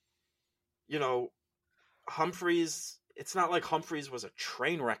 Humphreys, it's not like Humphreys was a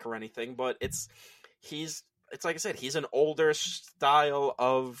train wreck or anything, but it's like I said, he's an older style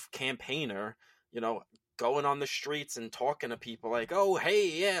of campaigner, going on the streets and talking to people like, oh,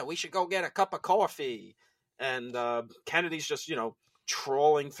 hey, yeah, we should go get a cup of coffee. And Kennedy's just,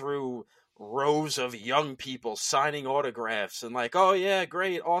 trawling through rows of young people signing autographs and like, oh, yeah,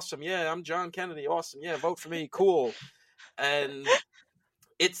 great, awesome. Yeah, I'm John Kennedy. Awesome. Yeah, vote for me. Cool. And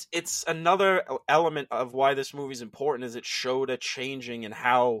it's another element of why this movie's important, is it showed a changing in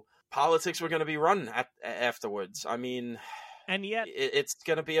how politics were going to be run afterwards. I mean... And yet, it's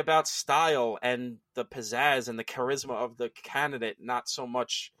going to be about style and the pizzazz and the charisma of the candidate, not so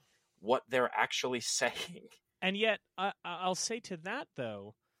much what they're actually saying. And yet, I'll say to that,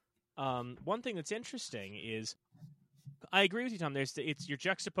 though, one thing that's interesting is, I agree with you, Tom. You're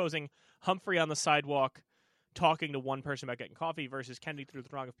juxtaposing Humphrey on the sidewalk talking to one person about getting coffee versus Kennedy through the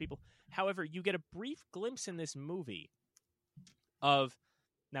throng of people. However, you get a brief glimpse in this movie of,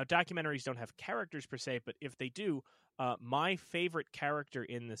 now documentaries don't have characters per se, but if they do, my favorite character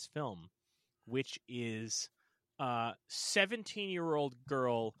in this film, which is 17-year-old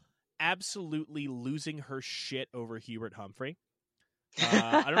girl absolutely losing her shit over Hubert Humphrey.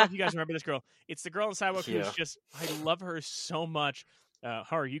 I don't know if you guys remember this girl. It's the girl on the sidewalk who's just, I love her so much. How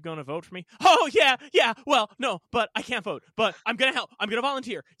are you going to vote for me? Oh, yeah. Well, no, but I can't vote. But I'm going to help. I'm going to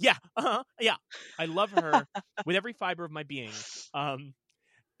volunteer. Yeah, yeah. I love her with every fiber of my being.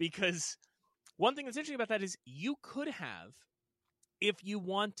 Because one thing that's interesting about that is you could have, if you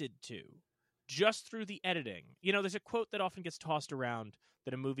wanted to, just through the editing. There's a quote that often gets tossed around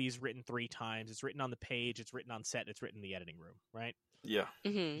that a movie is written 3 times. It's written on the page, it's written on set, it's written in the editing room, right? Yeah.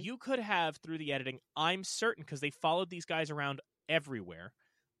 Mm-hmm. You could have, through the editing, I'm certain, because they followed these guys around everywhere,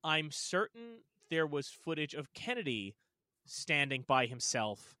 I'm certain there was footage of Kennedy standing by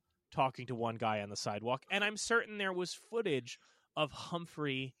himself talking to one guy on the sidewalk, and I'm certain there was footage of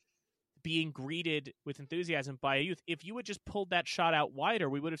Humphrey being greeted with enthusiasm by a youth. If you had just pulled that shot out wider,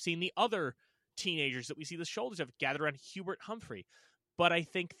 we would have seen the other teenagers that we see the shoulders of gathered around Hubert Humphrey. But I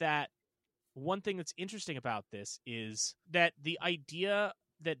think that one thing that's interesting about this is that the idea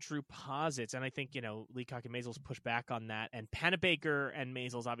that Drew posits, and I think, Leacock and Maysles push back on that, and Panabaker and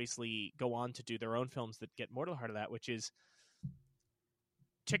Maysles obviously go on to do their own films that get more to the heart of that, which is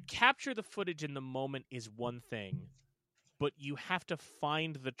to capture the footage in the moment is one thing, but you have to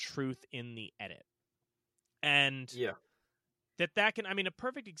find the truth in the edit. And that can, a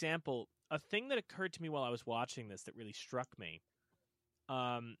perfect example, a thing that occurred to me while I was watching this that really struck me,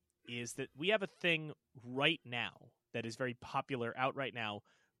 is that we have a thing right now that is very popular out right now,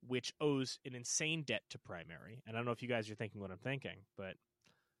 which owes an insane debt to Primary. And I don't know if you guys are thinking what I'm thinking, but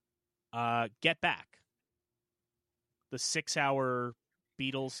Get Back, the 6-hour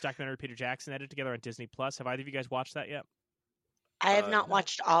Beatles documentary Peter Jackson edited together on Disney Plus. Have either of you guys watched that yet? I have not No.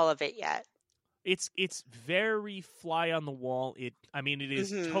 watched all of it yet. It's very fly on the wall. It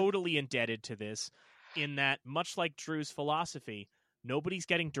is Mhm. totally indebted to this, in that, much like Drew's philosophy, nobody's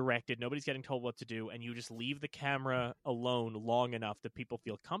getting directed, nobody's getting told what to do, and you just leave the camera alone long enough that people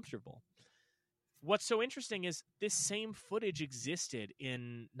feel comfortable. What's so interesting is this same footage existed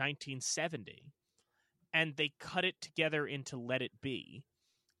in 1970, and they cut it together into Let It Be,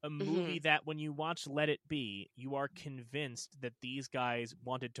 a movie that when you watch Let It Be, you are convinced that these guys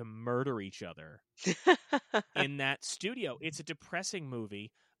wanted to murder each other in that studio. It's a depressing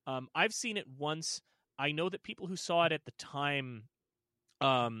movie. I've seen it once. I know that people who saw it at the time,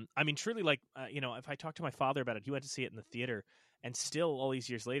 truly, if I talk to my father about it, he went to see it in the theater, and still all these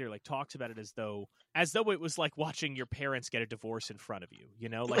years later, like, talks about it as though it was like watching your parents get a divorce in front of you.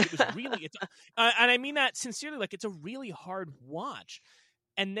 Like, it was really, and I mean that sincerely. Like, it's a really hard watch.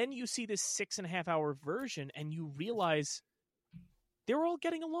 And then you see this 6.5-hour version, and you realize they're all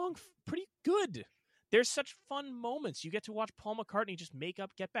getting along pretty good. There's such fun moments. You get to watch Paul McCartney just make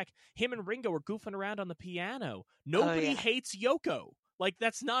up Get Back. Him and Ringo are goofing around on the piano. Nobody hates Yoko. Like,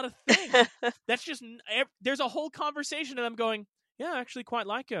 that's not a thing. That's just, there's a whole conversation of them going, yeah, I actually quite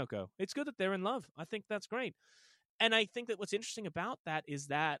like Yoko. It's good that they're in love. I think that's great. And I think that what's interesting about that is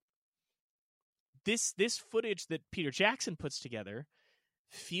that this footage that Peter Jackson puts together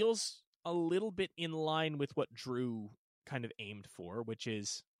feels a little bit in line with what Drew kind of aimed for, which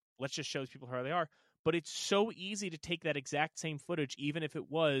is, let's just show people how they are. But it's so easy to take that exact same footage, even if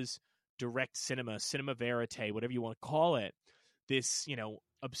it was direct cinema verite, whatever you want to call it. This,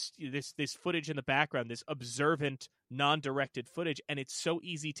 this footage in the background, this observant, non-directed footage, and it's so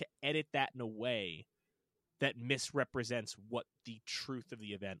easy to edit that in a way that misrepresents what the truth of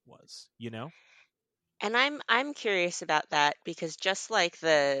the event was, And I'm curious about that because just like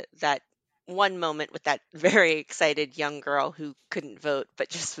that one moment with that very excited young girl who couldn't vote but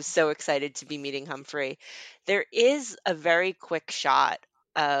just was so excited to be meeting Humphrey, there is a very quick shot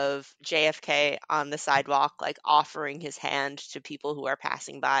of JFK on the sidewalk, like offering his hand to people who are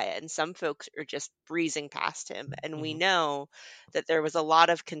passing by, and some folks are just breezing past him. And we know that there was a lot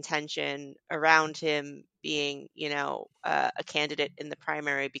of contention around him being, a candidate in the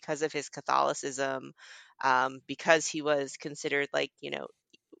primary because of his Catholicism, because he was considered like,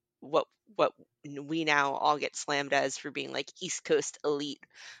 what we now all get slammed as for being like East Coast elite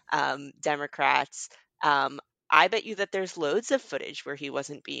Democrats. I bet you that there's loads of footage where he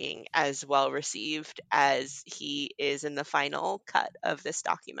wasn't being as well received as he is in the final cut of this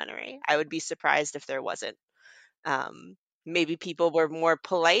documentary. I would be surprised if there wasn't. Maybe people were more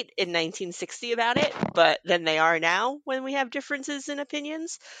polite in 1960 about it, but than they are now when we have differences in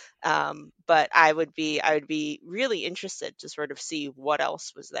opinions. But I would be really interested to sort of see what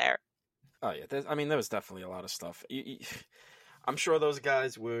else was there. Oh yeah, there was definitely a lot of stuff. I'm sure those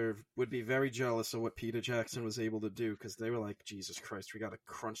guys would be very jealous of what Peter Jackson was able to do, because they were like, Jesus Christ, we got to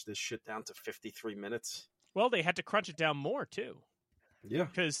crunch this shit down to 53 minutes. Well, they had to crunch it down more too. Yeah,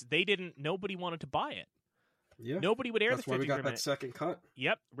 because nobody wanted to buy it. Yeah, nobody would air That's the 53 why we got minute. that second cut.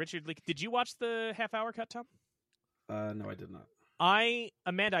 Yep, Richard Lee. Did you watch the half-hour cut, Tom? No, I did not.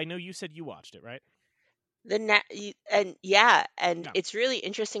 Amanda, I know you said you watched it, right? It's really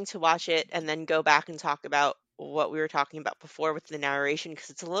interesting to watch it and then go back and talk about what we were talking about before with the narration,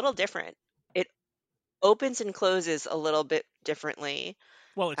 because it's a little different. It opens and closes a little bit differently.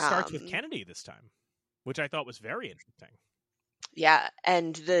 Well, it starts with Kennedy this time, which I thought was very interesting. Yeah,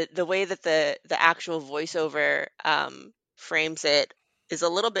 and the way that the actual voiceover frames it is a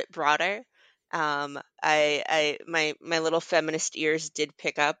little bit broader. My little feminist ears did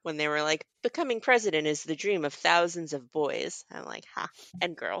pick up when they were like, becoming president is the dream of thousands of boys. I'm like, ha,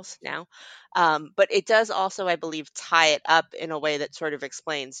 and girls now. But it does also, I believe, tie it up in a way that sort of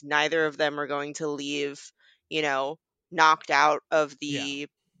explains neither of them are going to leave, knocked out of the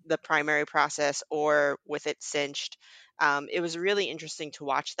primary process or with it cinched. It was really interesting to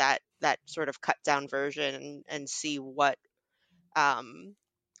watch that sort of cut down version and see what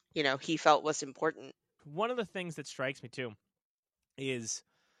he felt was important. One of the things that strikes me too is,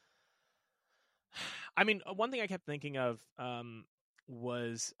 one thing I kept thinking of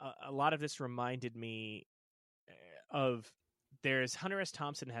was a lot of this reminded me of, there's Hunter S.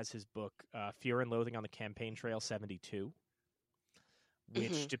 Thompson has his book, Fear and Loathing on the Campaign Trail 72,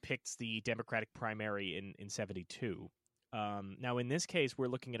 which depicts the Democratic primary in 72. Now, in this case, we're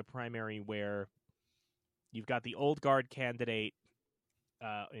looking at a primary where you've got the old guard candidate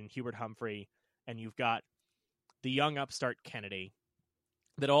in Hubert Humphrey, and you've got the young upstart Kennedy.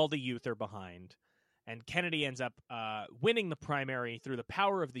 that all the youth are behind. And Kennedy ends up winning the primary through the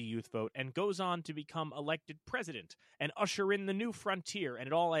power of the youth vote and goes on to become elected president and usher in the new frontier, and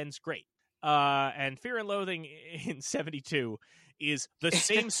it all ends great. And Fear and Loathing in 72 is the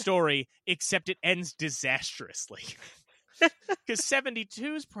same story, except it ends disastrously. Because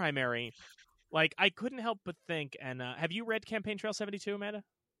 72's primary, like, I couldn't help but think, and have you read Campaign Trail 72, Amanda?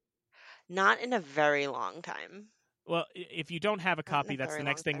 Not in a very long time. Well, if you don't have a copy, that's the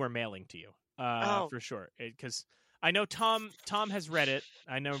next thing we're mailing to you, for sure. Because I know Tom has read it.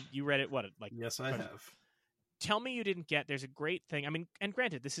 I know you read it. Yes, I have. Tell me you didn't get. There's a great thing. I mean, and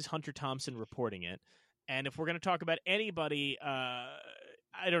granted, this is Hunter Thompson reporting it. And if we're going to talk about anybody, I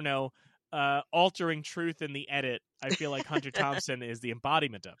don't know, altering truth in the edit, I feel like Hunter Thompson is the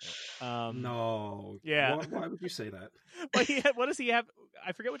embodiment of it. No. Yeah. Why would you say that? Well, what does he have?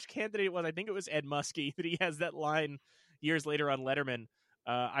 I forget which candidate it was. I think it was Ed Muskie that he has that line years later on Letterman.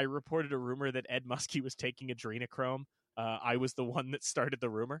 I reported a rumor that Ed Muskie was taking adrenochrome. I was the one that started the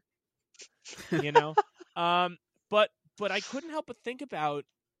rumor. You know? But I couldn't help but think about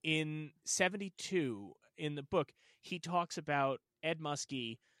in 72 in the book, he talks about Ed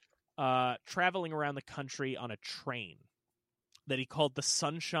Muskie traveling around the country on a train that he called the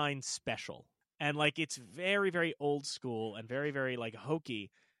Sunshine Special. And, like, it's very, very old school and very, very, like,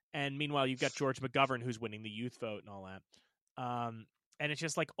 hokey. And meanwhile, you've got George McGovern, who's winning the youth vote and all that. And it's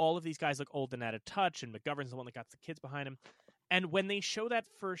just like all of these guys look old and out of touch, and McGovern's the one that got the kids behind him. And when they show that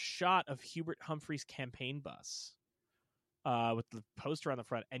first shot of Hubert Humphrey's campaign bus with the poster on the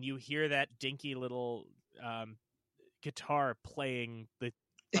front, and you hear that dinky little guitar playing the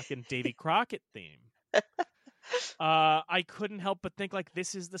fucking Davy Crockett theme, I couldn't help but think, like,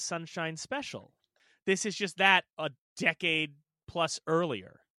 this is the Sunshine Special. This is just that a decade plus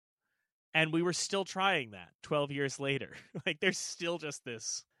earlier. And we were still trying that 12 years later. Like, there's still just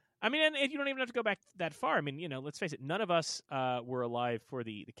this. I mean, and you don't even have to go back that far. I mean, you know, let's face it, none of us were alive for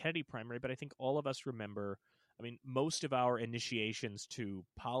the Kennedy primary, but I think all of us remember, I mean, most of our initiations to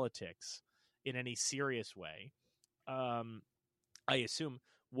politics in any serious way, I assume,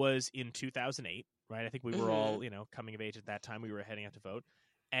 was in 2008, right? I think we were all, you know, coming of age at that time. We were heading out to vote.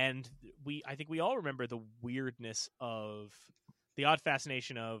 And I think we all remember the weirdness of, the odd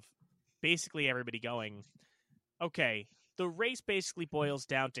fascination of basically everybody going, okay, the race basically boils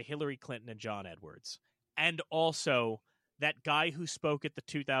down to Hillary Clinton and John Edwards. And also that guy who spoke at the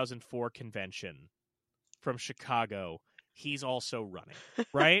 2004 convention from Chicago, he's also running,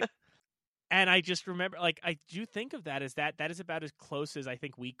 right? And I just remember, like, I do think of that as that is about as close as I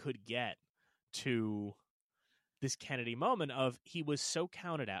think we could get to this Kennedy moment of, he was so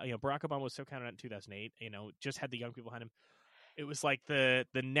counted out. You know, Barack Obama was so counted out in 2008, you know, just had the young people behind him. It was like the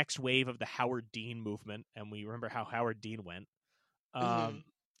next wave of the Howard Dean movement, and we remember how Howard Dean went.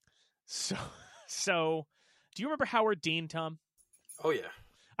 So do you remember Howard Dean, Tom? Oh yeah.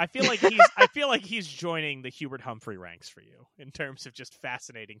 I feel like he's joining the Hubert Humphrey ranks for you in terms of just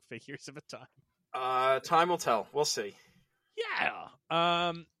fascinating figures of a time. Time will tell. We'll see.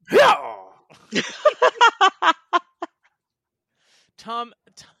 Yeah.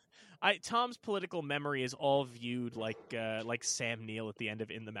 Tom's political memory is all viewed like Sam Neill at the end of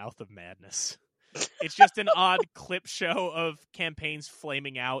In the Mouth of Madness. It's just an odd clip show of campaigns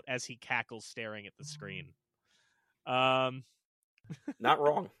flaming out as he cackles, staring at the screen. Not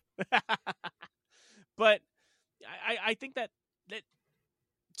wrong. But I think that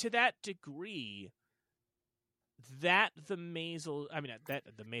to that degree, that the Maisels, I mean, that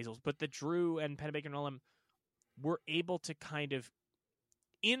the Maisels, but the Drew and Pennebaker and all them were able to kind of,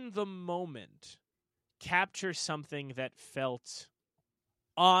 in the moment, capture something that felt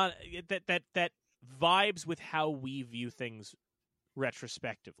on that vibes with how we view things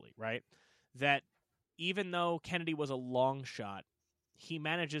retrospectively, right? That even though Kennedy was a long shot, he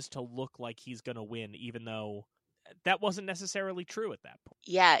manages to look like he's going to win, even though that wasn't necessarily true at that point.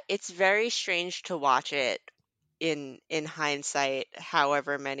 Yeah, it's very strange to watch it in hindsight,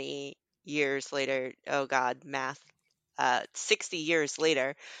 however many years later. Oh God, math. 60 years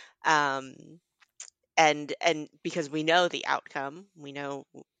later. And because we know the outcome, we know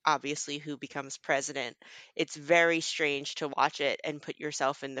obviously who becomes president. It's very strange to watch it and put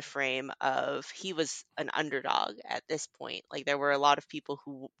yourself in the frame of, he was an underdog at this point. Like, there were a lot of people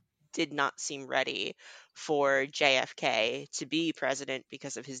who did not seem ready for JFK to be president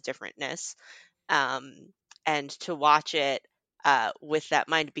because of his differentness. And to watch it with that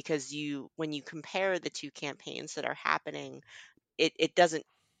mind, because when you compare the two campaigns that are happening, it doesn't,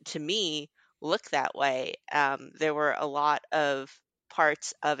 to me, look that way. There were a lot of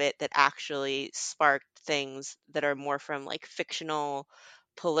parts of it that actually sparked things that are more from, like, fictional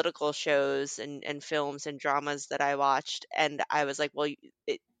political shows and films and dramas that I watched, and I was like, well,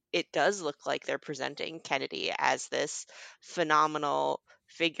 it does look like they're presenting Kennedy as this phenomenal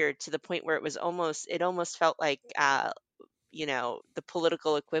figure, to the point where it almost felt like the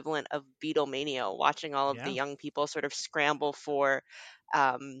political equivalent of Beatlemania, watching all of the Yeah. young people sort of scramble for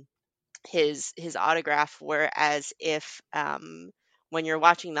um, his autograph. Whereas if when you're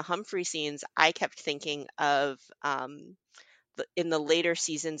watching the Humphrey scenes, I kept thinking of in the later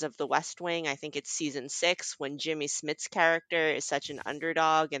seasons of The West Wing. I think it's season 6, when Jimmy Smith's character is such an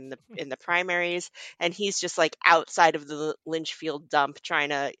underdog in the primaries, and he's just like outside of the Lynchfield dump trying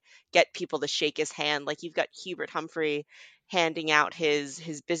to get people to shake his hand. Like, you've got Hubert Humphrey handing out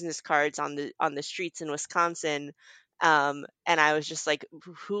his business cards on the streets in Wisconsin. And I was just like,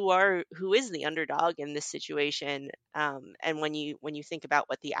 who is the underdog in this situation? And when you think about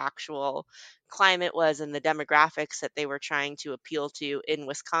what the actual climate was and the demographics that they were trying to appeal to in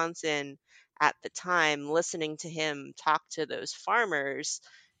Wisconsin at the time, listening to him talk to those farmers,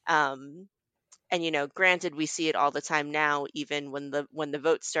 and granted, we see it all the time now. Even when the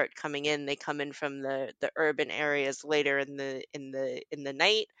votes start coming in, they come in from the urban areas later in the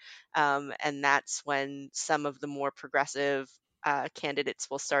night, and that's when some of the more progressive candidates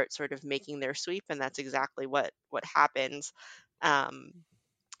will start sort of making their sweep, and that's exactly what happens. Um,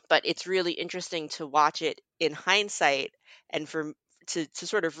 but it's really interesting to watch it in hindsight, and to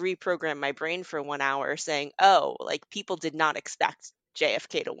sort of reprogram my brain for 1 hour, saying, oh, like, people did not expect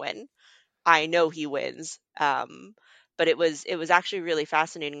JFK to win. I know he wins. But it was actually really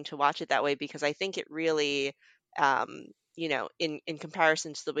fascinating to watch it that way, because I think it really, in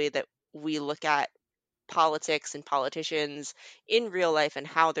comparison to the way that we look at politics and politicians in real life and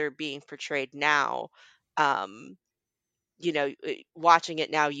how they're being portrayed now, um, watching it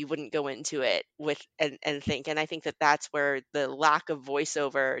now, you wouldn't go into it with and think. And I think that that's where the lack of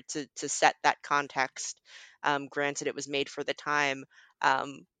voiceover to set that context, granted it was made for the time,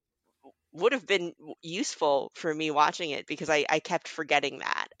 um, would have been useful for me watching it, because I kept forgetting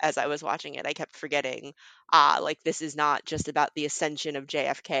that as I was watching it. I kept forgetting, like, this is not just about the ascension of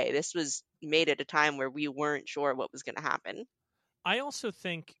JFK. This was made at a time where we weren't sure what was going to happen. I also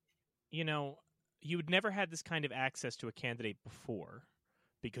think, you would never had this kind of access to a candidate before,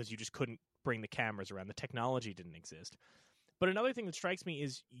 because you just couldn't bring the cameras around. The technology didn't exist. But another thing that strikes me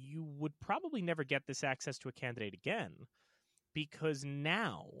is you would probably never get this access to a candidate again, because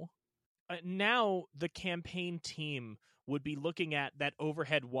now the campaign team would be looking at that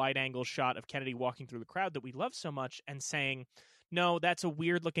overhead wide-angle shot of Kennedy walking through the crowd that we love so much and saying, no, that's a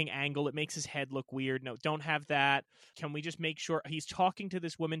weird-looking angle. It makes his head look weird. No, don't have that. Can we just make sure he's talking to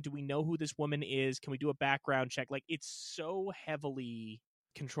this woman? Do we know who this woman is? Can we do a background check? Like, it's so heavily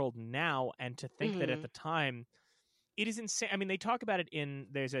controlled now, and to think that at the time, it is insane. I mean, they talk about it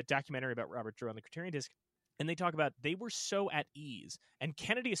there's a documentary about Robert Drew on the Criterion Disc, and they talk about they were so at ease, and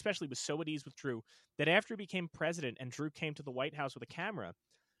Kennedy especially was so at ease with Drew, that after he became president and Drew came to the White House with a camera,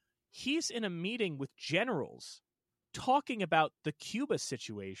 he's in a meeting with generals talking about the Cuba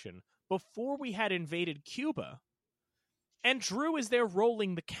situation before we had invaded Cuba, and Drew is there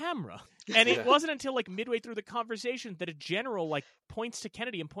rolling the camera. And it wasn't until like midway through the conversation that a general like points to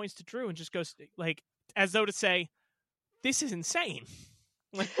Kennedy and points to Drew and just goes like, as though to say, this is insane.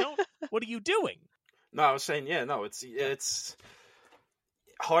 Like, what are you doing? No, I was saying, it's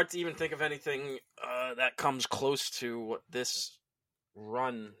hard to even think of anything that comes close to this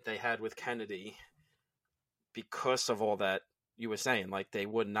run they had with Kennedy, because of all that you were saying. Like, they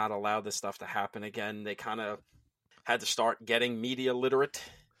would not allow this stuff to happen again. They kind of had to start getting media literate.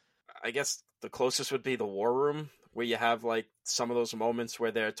 I guess the closest would be the War Room, where you have like some of those moments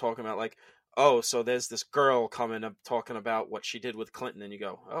where they're talking about like, oh, so there's this girl coming up talking about what she did with Clinton, and you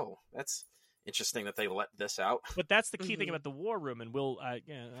go, oh, that's interesting that they let this out. But that's the key thing about the War Room, and we'll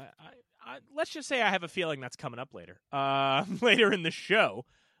let's just say I have a feeling that's coming up later, later in the show.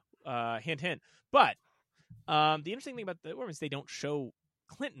 Hint, hint. But the interesting thing about the War Room is they don't show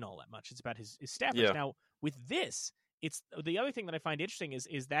Clinton all that much. It's about his staffers. Yeah. Now with this, it's the other thing that I find interesting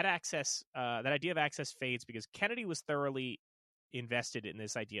is that access, that idea of access fades, because Kennedy was thoroughly invested in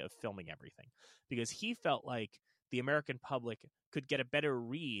this idea of filming everything, because he felt like the American public could get a better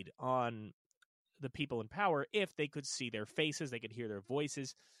read on the people in power if they could see their faces, they could hear their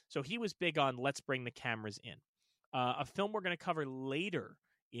voices. So he was big on, let's bring the cameras in. A film we're going to cover later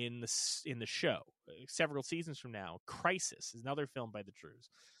in the show, several seasons from now, Crisis, is another film by the Drews,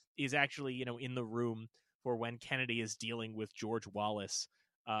 is actually in the room for when Kennedy is dealing with George Wallace,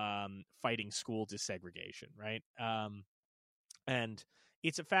 fighting school desegregation, right? And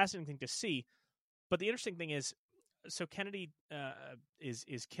it's a fascinating thing to see. But the interesting thing is, so Kennedy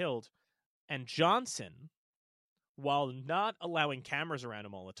is killed, and Johnson, while not allowing cameras around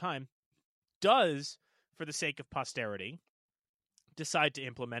him all the time, does, for the sake of posterity, decide to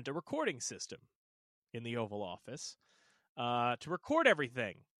implement a recording system in the Oval Office to record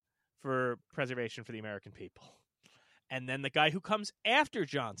everything for preservation for the American people. And then the guy who comes after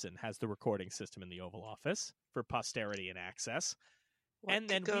Johnson has the recording system in the Oval Office for posterity and access. And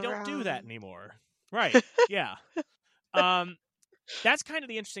then we don't do that anymore. Right. Yeah. That's kind of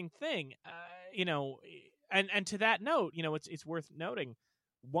the interesting thing, and to that note, it's worth noting,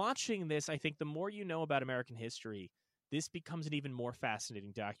 watching this, I think the more you know about American history, this becomes an even more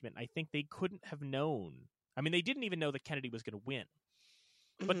fascinating document. I think they couldn't have known. I mean, they didn't even know that Kennedy was going to win.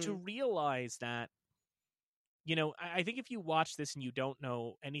 But to realize that, I think if you watch this and you don't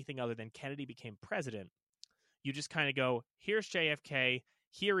know anything other than Kennedy became president, you just kind of go, here's JFK,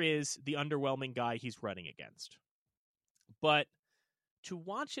 here is the underwhelming guy he's running against. But to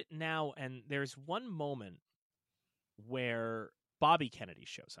watch it now, and there's one moment where Bobby Kennedy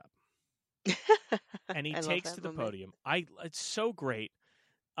shows up. And he takes to the podium. It's so great.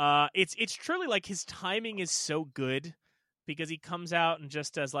 It's truly like his timing is so good, because he comes out and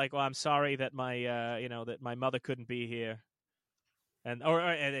just does like, well, I'm sorry that my that my mother couldn't be here, and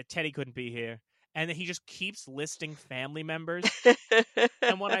that Teddy couldn't be here, and then he just keeps listing family members.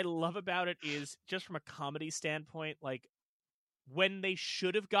 And what I love about it is, just from a comedy standpoint, like, when they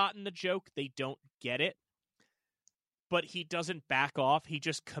should have gotten the joke, they don't get it. But he doesn't back off. He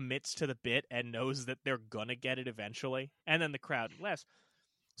just commits to the bit and knows that they're going to get it eventually. And then the crowd laughs.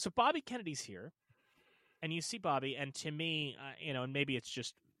 So Bobby Kennedy's here. And you see Bobby, and to me, and maybe it's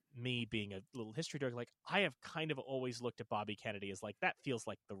just me being a little history dork, like, I have kind of always looked at Bobby Kennedy as like, that feels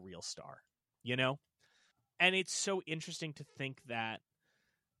like the real star, And it's so interesting to think that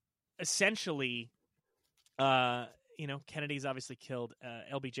essentially, Kennedy's obviously killed.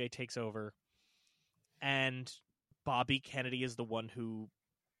 LBJ takes over, and Bobby Kennedy is the one who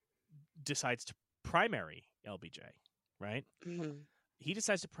decides to primary LBJ, right? Mm-hmm. He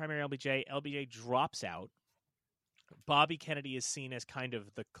decides to primary LBJ. LBJ drops out. Bobby Kennedy is seen as kind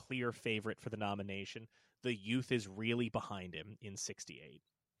of the clear favorite for the nomination. The youth is really behind him in 1968.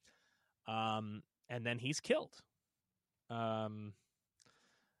 And then he's killed.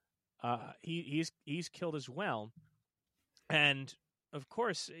 He's killed as well. And of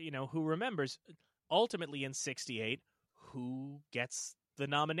course, who remembers, ultimately in 1968, who gets the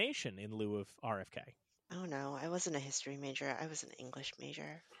nomination in lieu of RFK? Oh no, I wasn't a history major. I was an English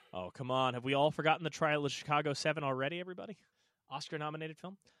major. Oh, come on. Have we all forgotten the trial of Chicago 7 already, everybody? Oscar-nominated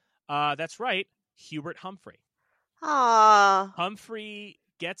film? That's right. Hubert Humphrey. Ah. Humphrey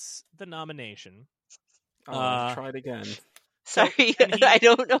gets the nomination. Try it again. Sorry, I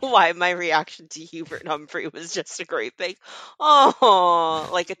don't know why my reaction to Hubert Humphrey was just a great big, oh,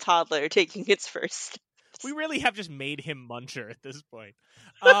 like a toddler taking its first steps. We really have just made him Muncher at this point.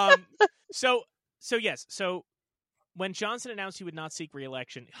 So yes, so when Johnson announced he would not seek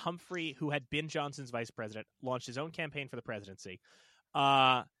re-election, Humphrey, who had been Johnson's vice president, launched his own campaign for the presidency.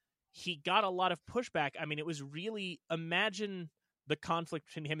 He got a lot of pushback. I mean, it was really, imagine the conflict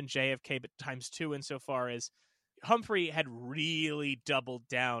between him and JFK, but times 2 insofar as Humphrey had really doubled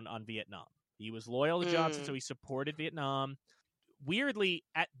down on Vietnam. He was loyal to Johnson, so he supported Vietnam. Weirdly,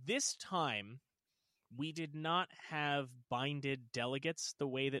 at this time, we did not have binded delegates the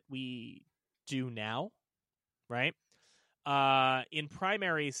way that we do now, right? In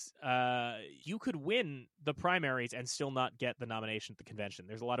primaries, you could win the primaries and still not get the nomination at the convention.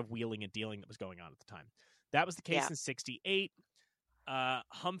 There's a lot of wheeling and dealing that was going on at the time. That was the case in 1968.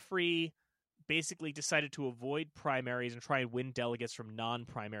 Humphrey basically decided to avoid primaries and try and win delegates from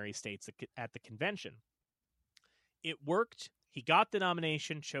non-primary states at the convention. It worked. He got the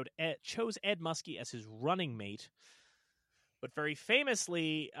nomination, chose Ed Muskie as his running mate. But very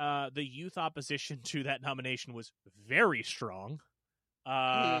famously, the youth opposition to that nomination was very strong.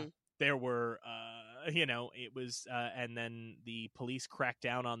 There were, it was, and then the police cracked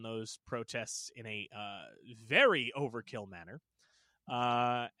down on those protests in a very overkill manner.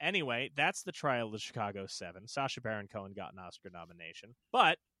 Anyway, that's the trial of the Chicago 7. Sacha Baron Cohen got an Oscar nomination.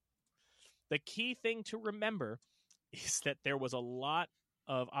 But the key thing to remember is that there was a lot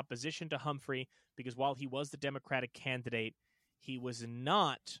of opposition to Humphrey, because while he was the Democratic candidate, he was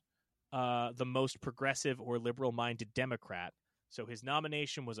not the most progressive or liberal-minded Democrat. So his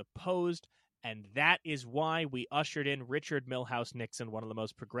nomination was opposed, and that is why we ushered in Richard Milhous Nixon, one of the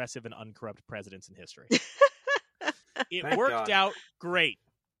most progressive and uncorrupt presidents in history. It worked out great.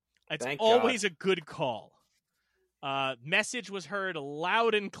 It's always a good call. Message was heard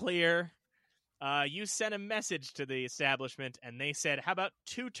loud and clear. You sent a message to the establishment, and they said, how about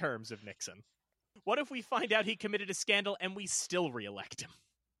 2 terms of Nixon? What if we find out he committed a scandal and we still reelect him?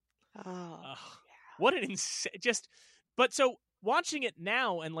 Oh, What an insane... But so, watching it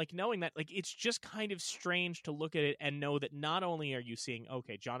now and, like, knowing that, like, it's just kind of strange to look at it and know that not only are you seeing,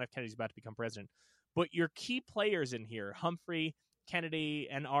 okay, John F. Kennedy's about to become president, but your key players in here, Humphrey, Kennedy,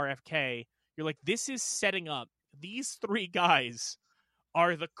 and RFK, you're like, this is setting up. These 3 guys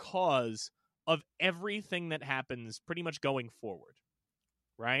are the cause of everything that happens pretty much going forward,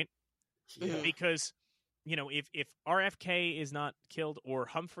 right? Yeah. Because, you know, if RFK is not killed or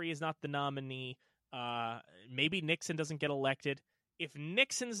Humphrey is not the nominee, maybe Nixon doesn't get elected. If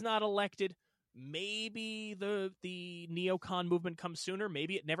Nixon's not elected, maybe the neocon movement comes sooner.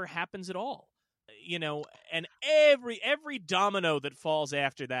 Maybe it never happens at all. You know, and every domino that falls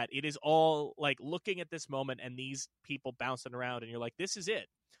after that, it is all like looking at this moment and these people bouncing around, and you're like, this is it.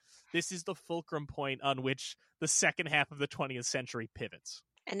 This is the fulcrum point on which the second half of the 20th century pivots.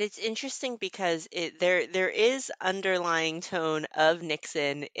 And it's interesting because there is underlying tone of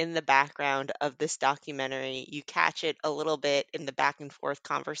Nixon in the background of this documentary. You catch it a little bit in the back and forth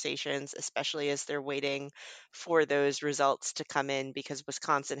conversations, especially as they're waiting for those results to come in, because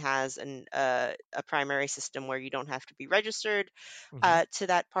Wisconsin has a primary system where you don't have to be registered to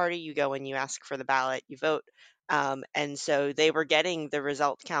that party. You go and you ask for the ballot, you vote. And so they were getting the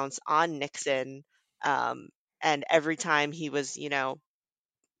result counts on Nixon, and every time he was, you know,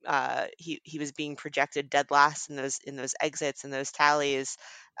 he was being projected dead last in those exits and those tallies.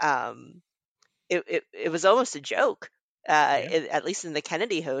 It was almost a joke, at least in the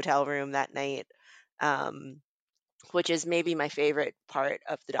Kennedy hotel room that night, which is maybe my favorite part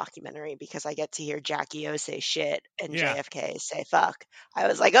of the documentary, because I get to hear Jackie O say shit and JFK say fuck. I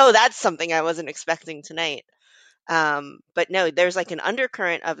was like, oh, that's something I wasn't expecting tonight. But no, there's like an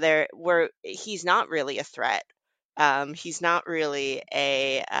undercurrent of there where he's not really a threat. He's not really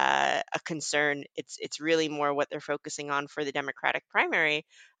a concern. It's really more what they're focusing on for the Democratic primary,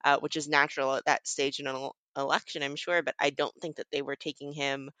 which is natural at that stage in an election, I'm sure. But I don't think that they were taking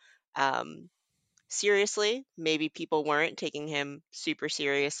him seriously. Maybe people weren't taking him super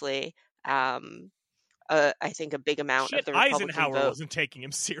seriously. I think a big amount of the Republican Eisenhower vote wasn't taking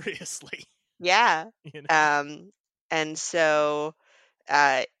him seriously. Yeah. You know? And so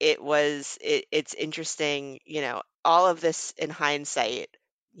it's interesting, you know, all of this in hindsight,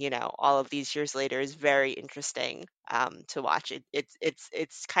 you know, all of these years later is very interesting to watch.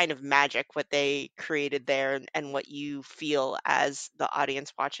 It's kind of magic what they created there, and what you feel as the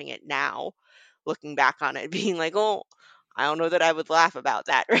audience watching it now, looking back on it, being like, oh, I don't know that I would laugh about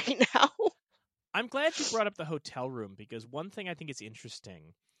that right now. I'm glad you brought up the hotel room, because one thing I think is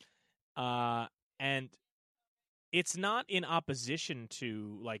interesting, and it's not in opposition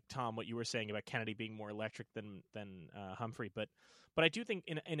to, like, Tom, what you were saying about Kennedy being more electric than Humphrey, but I do think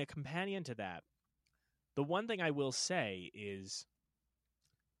in a companion to that, the one thing I will say is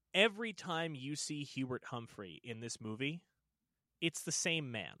every time you see Hubert Humphrey in this movie, it's the same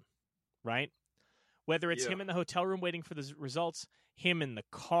man, right? Whether it's him in the hotel room waiting for the results, him in the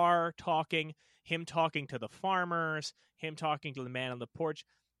car talking, him talking to the farmers, him talking to the man on the porch,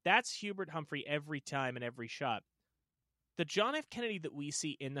 that's Hubert Humphrey every time in every shot. The John F. Kennedy that we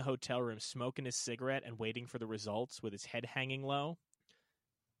see in the hotel room smoking his cigarette and waiting for the results with his head hanging low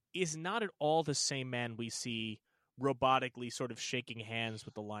is not at all the same man we see robotically sort of shaking hands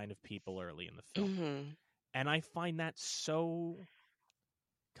with the line of people early in the film. Mm-hmm. And I find that so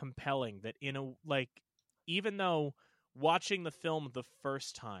compelling that even though watching the film the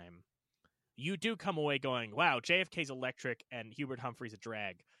first time, you do come away going, wow, JFK's electric and Hubert Humphrey's a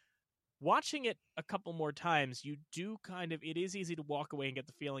drag. Watching it a couple more times, you do it is easy to walk away and get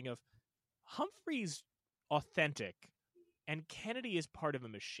the feeling of Humphrey's authentic and Kennedy is part of a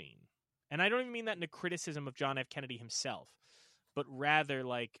machine. And I don't even mean that in a criticism of John F. Kennedy himself, but rather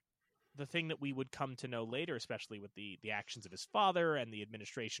like the thing that we would come to know later, especially with the actions of his father and the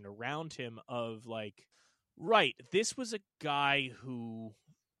administration around him, of like, right, this was a guy who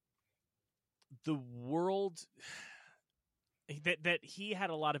the world... That he had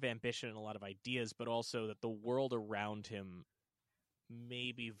a lot of ambition and a lot of ideas, but also that the world around him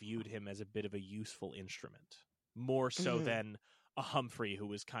maybe viewed him as a bit of a useful instrument, more so than a Humphrey who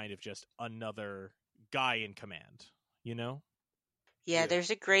was kind of just another guy in command, you know? Yeah, there's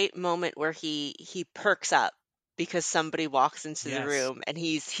a great moment where he perks up because somebody walks into the room, and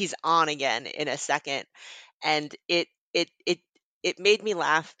he's on again in a second, and it made me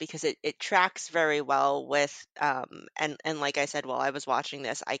laugh because it tracks very well with and like I said, while I was watching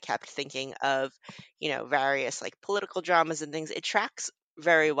this, I kept thinking of, you know, various like political dramas and things. It tracks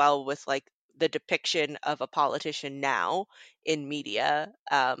very well with like the depiction of a politician now in media,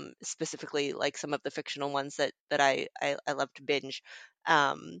 specifically like some of the fictional ones that I love to binge.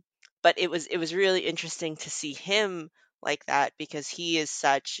 But it was really interesting to see him like that, because he is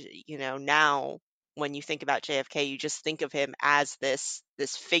such, now when you think about JFK, you just think of him as this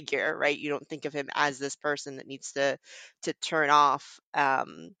figure, right? You don't think of him as this person that needs to turn off.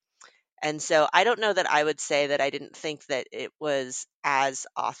 And so I don't know that I would say that I didn't think that it was as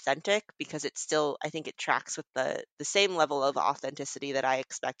authentic, because it still, I think it tracks with the same level of authenticity that I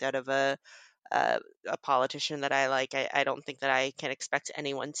expect out of a politician that I like. I don't think that I can expect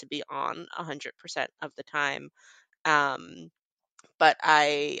anyone to be on 100% of the time. But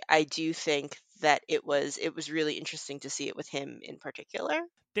I do think that it was really interesting to see it with him in particular.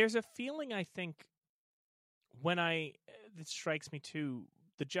 There's a feeling, I think, when it strikes me too,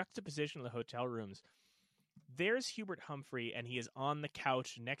 the juxtaposition of the hotel rooms. There's Hubert Humphrey, and he is on the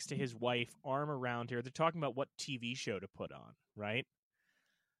couch next to his wife, arm around her. They're talking about what TV show to put on, right?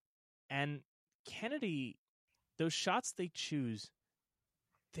 And Kennedy, those shots they choose,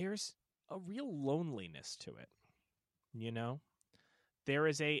 there's a real loneliness to it, you know? There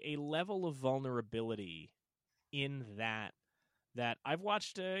is a level of vulnerability in that I've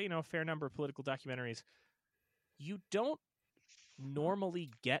watched a fair number of political documentaries. You don't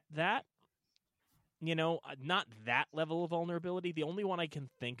normally get that, not that level of vulnerability. The only one I can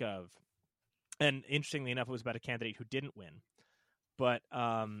think of, and interestingly enough, it was about a candidate who didn't win, but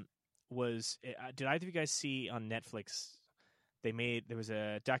did either of you guys see on Netflix, there was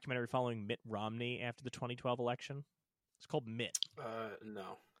a documentary following Mitt Romney after the 2012 election? It's called Mitt.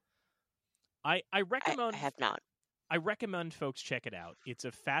 No. I recommend. I have not. I recommend folks check it out. It's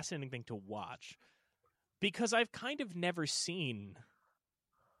a fascinating thing to watch, because I've kind of never seen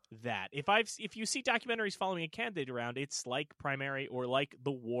that. If you see documentaries following a candidate around, it's like Primary or like The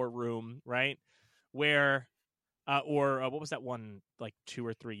War Room, right? Where, or what was that one like 2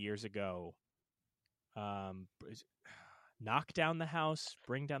 or 3 years ago? Knock Down the House,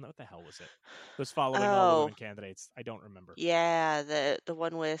 Bring Down what the hell was it? It was following all the women candidates. I don't remember. Yeah, the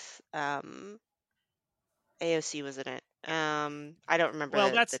one with AOC was in it. I don't remember. Well,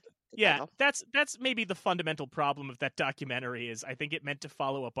 the title. that's maybe the fundamental problem of that documentary is I think it meant to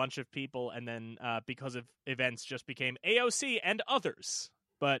follow a bunch of people, and then because of events just became AOC and others.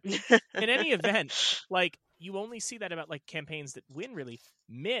 But in any event, like, you only see that about like campaigns that win, really.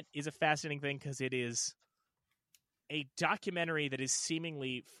 Mitt is a fascinating thing because it is a documentary that is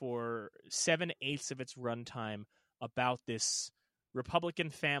seemingly for 7/8 of its runtime about this Republican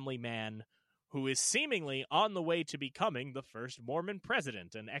family man who is seemingly on the way to becoming the first Mormon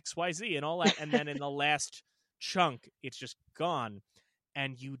president and XYZ and all that. And then in the last chunk, it's just gone.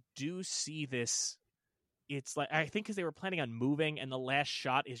 And you do see this. It's like, I think because they were planning on moving, and the last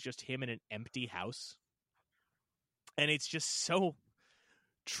shot is just him in an empty house. And it's just so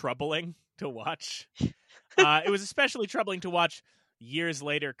troubling to watch. It was especially troubling to watch years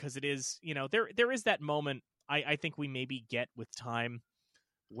later, because it is, there is that moment I think we maybe get with time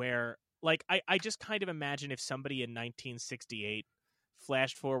where, like, I just kind of imagine if somebody in 1968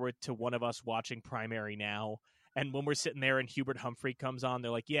 flashed forward to one of us watching Primary now, and when we're sitting there and Hubert Humphrey comes on,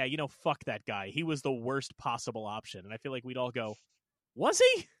 they're like, yeah, fuck that guy. He was the worst possible option. And I feel like we'd all go, was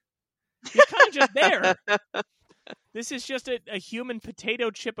he? You're kind of just there. This is just a human potato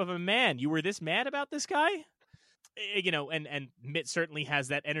chip of a man. You were this mad about this guy? And Mitt certainly has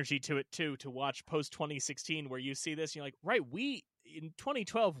that energy to it too, to watch post 2016 where you see this and you're like, right, in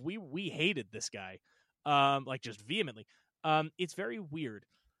 2012 we hated this guy, like, just vehemently. It's very weird.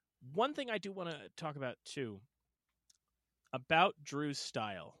 One thing I do want to talk about too, about Drew's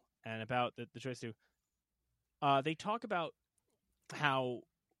style and about the choice to, they talk about how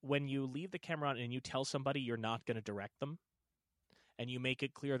when you leave the camera on and you tell somebody you're not going to direct them, and you make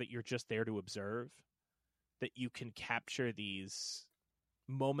it clear that you're just there to observe, that you can capture these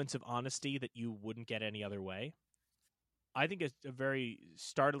moments of honesty that you wouldn't get any other way. I think it's a very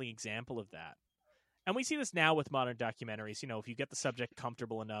startling example of that. And we see this now with modern documentaries. If you get the subject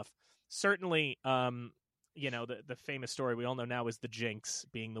comfortable enough, certainly, the famous story we all know now is The Jinx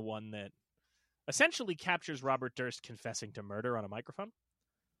being the one that essentially captures Robert Durst confessing to murder on a microphone.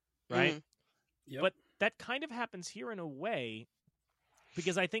 Right? Mm. Yep. But that kind of happens here in a way,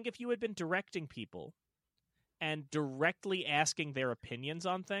 because I think if you had been directing people and directly asking their opinions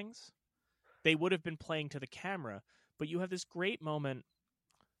on things, they would have been playing to the camera. But you have this great moment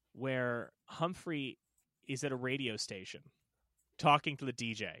where Humphrey is at a radio station talking to the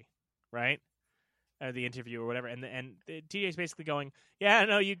DJ, right? The interview or whatever. And the DJ's basically going, yeah,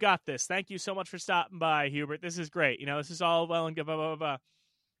 no, you got this. Thank you so much for stopping by, Hubert. This is great. This is all well and good, blah, blah, blah, blah.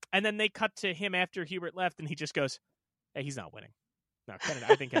 And then they cut to him after Hubert left, and he just goes, hey, he's not winning. No, Kennedy,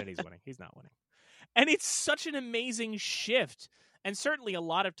 I think Kennedy's winning. He's not winning. And it's such an amazing shift. And certainly a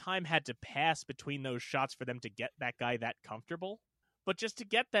lot of time had to pass between those shots for them to get that guy that comfortable. But just to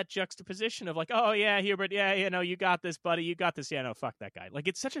get that juxtaposition of like, oh, yeah, Hubert, yeah, you got this, buddy. You got this. Yeah, no, fuck that guy. Like,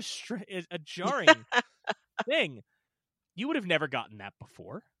 it's such a jarring thing. You would have never gotten that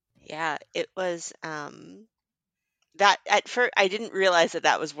before. Yeah, it was that at first I didn't realize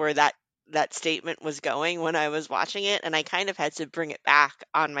that was where that statement was going when I was watching it, and I kind of had to bring it back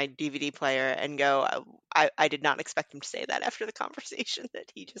on my DVD player and go, I did not expect him to say that after the conversation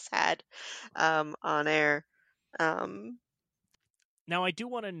that he just had on air. Now, I do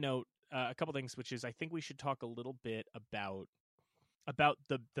want to note a couple things, which is I think we should talk a little bit about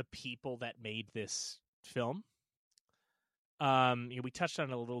the people that made this film. We touched on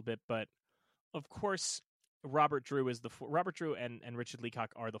it a little bit, but of course, Robert Drew and Richard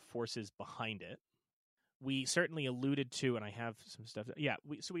Leacock are the forces behind it. We certainly alluded to, and I have some stuff.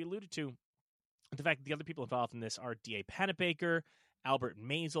 We alluded to the fact that the other people involved in this are D.A. Panabaker, Albert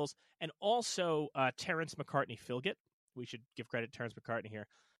Maysles, and also Terrence McCartney Philgett. We should give credit to Terrence McCartney here.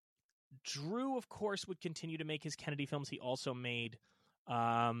 Drew, of course, would continue to make his Kennedy films. He also made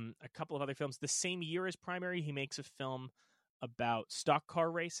a couple of other films. The same year as Primary, he makes a film about stock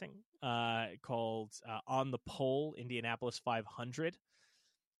car racing called On the Pole, Indianapolis 500,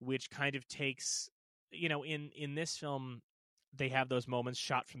 which kind of takes, in this film, they have those moments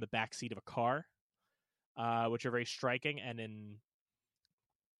shot from the backseat of a car, which are very striking. And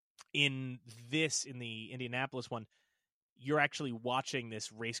in the Indianapolis one, you're actually watching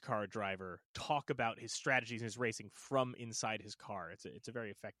this race car driver talk about his strategies in his racing from inside his car. It's a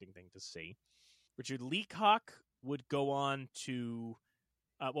very affecting thing to see. Richard Leacock would go on to,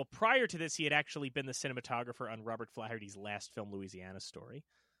 prior to this, he had actually been the cinematographer on Robert Flaherty's last film, Louisiana Story.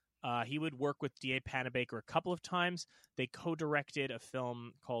 He would work with D.A. Panabaker a couple of times. They co-directed a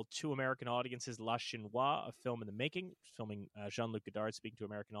film called To American Audiences, La Chinoise, a film in the making, filming Jean-Luc Godard speaking to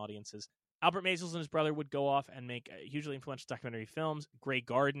American audiences. Albert Maysles and his brother would go off and make hugely influential documentary films, Grey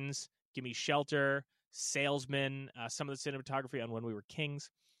Gardens, Gimme Shelter, Salesman, some of the cinematography on When We Were Kings.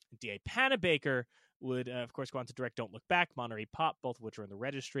 D.A. Panabaker would, of course, go on to direct Don't Look Back, Monterey Pop, both of which are in the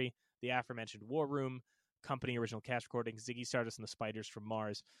registry, the aforementioned War Room, Company original cast recording, Ziggy Stardust and the Spiders from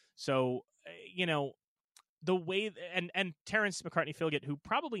Mars. So, the way, and Terrence McCartney Philgett, who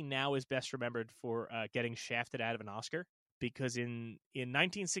probably now is best remembered for getting shafted out of an Oscar, because in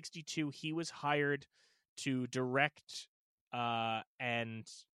 1962 he was hired to direct and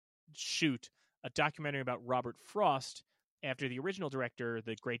shoot a documentary about Robert Frost after the original director,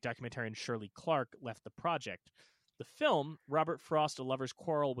 the great documentarian Shirley Clarke, left the project. The film, Robert Frost, A Lover's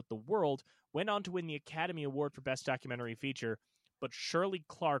Quarrel with the World, went on to win the Academy Award for Best Documentary Feature, but Shirley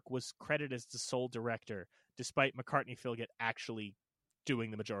Clarke was credited as the sole director, despite McCartney Philgett actually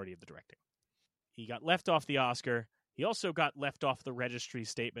doing the majority of the directing. He got left off the Oscar. He also got left off the registry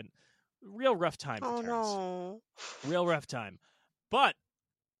statement. Real rough time for Terrence. No. Real rough time. But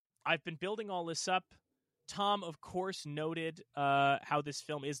I've been building all this up. Tom, of course, noted how this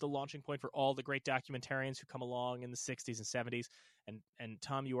film is the launching point for all the great documentarians who come along in the 60s and 70s. And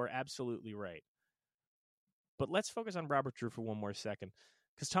Tom, you are absolutely right. But let's focus on Robert Drew for one more second.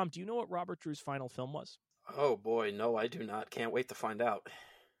 Because, Tom, do you know what Robert Drew's final film was? Oh, boy, no, I do not. Can't wait to find out.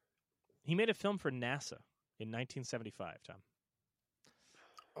 He made a film for NASA in 1975, Tom.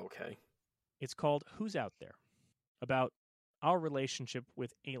 Okay. It's called Who's Out There? About our relationship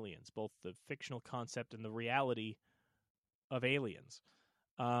with aliens, both the fictional concept and the reality of aliens.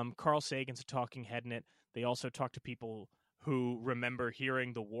 Carl Sagan's a talking head in it. They also talk to people who remember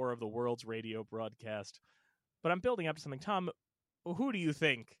hearing the War of the Worlds radio broadcast. But I'm building up to something. Tom, who do you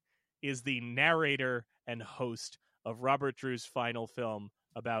think is the narrator and host of Robert Drew's final film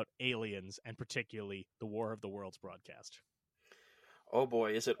about aliens, and particularly the War of the Worlds broadcast? Oh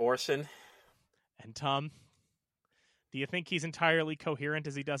boy, is it Orson? And Tom, do you think he's entirely coherent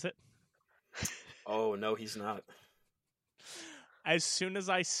as he does it? Oh, no, he's not. As soon as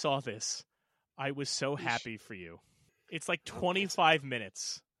I saw this, I was so happy for you. It's like 25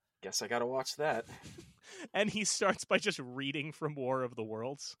 minutes. Guess I gotta watch that. And he starts by just reading from War of the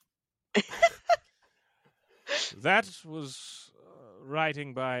Worlds. That was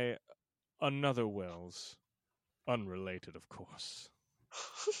writing by another Wells. Unrelated, of course.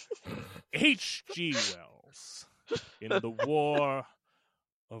 H.G. Wells. In the War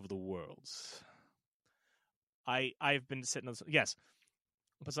of the Worlds. I've been sitting on this. Yes.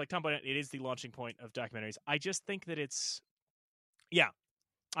 But it's like Tom pointed out, it is the launching point of documentaries. I just think that it's... Yeah.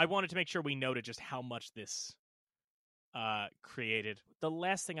 I wanted to make sure we noted just how much this created. The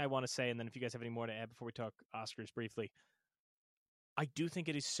last thing I want to say, and then if you guys have any more to add before we talk Oscars briefly, I do think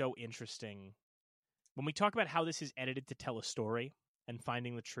it is so interesting when we talk about how this is edited to tell a story and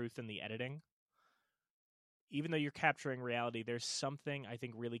finding the truth in the editing. Even though you're capturing reality, there's something I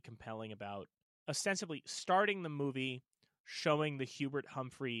think really compelling about ostensibly starting the movie showing the Hubert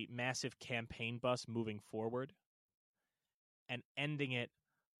Humphrey massive campaign bus moving forward and ending it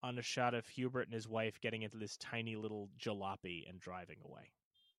on a shot of Hubert and his wife getting into this tiny little jalopy and driving away.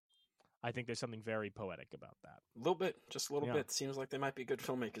 I think there's something very poetic about that. A little bit, just a little bit. Seems like they might be good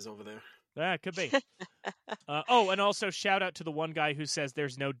filmmakers over there. Yeah, it could be. And also shout out to the one guy who says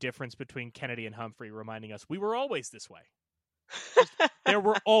there's no difference between Kennedy and Humphrey, reminding us we were always this way. There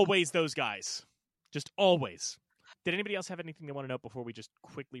were always those guys. Just always. Did anybody else have anything they want to note before we just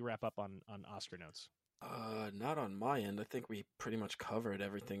quickly wrap up on Oscar notes? Not on my end. I think we pretty much covered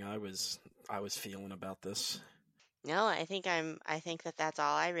everything I was feeling about this. No, I think that's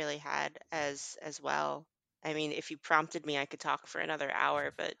all I really had as well. I mean, if you prompted me, I could talk for another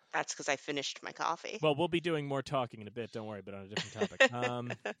hour, but that's because I finished my coffee. Well, we'll be doing more talking in a bit. Don't worry, but on a different topic. All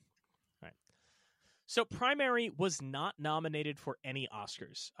right. So Primary was not nominated for any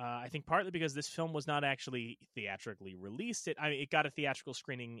Oscars. I think partly because this film was not actually theatrically released. It got a theatrical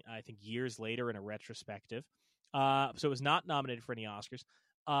screening, I think, years later in a retrospective. So it was not nominated for any Oscars.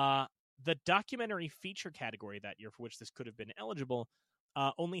 The documentary feature category that year, for which this could have been eligible,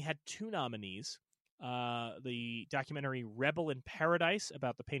 only had 2 nominees. The documentary Rebel in Paradise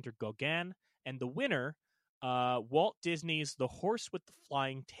about the painter Gauguin, and the winner, Walt Disney's The Horse with the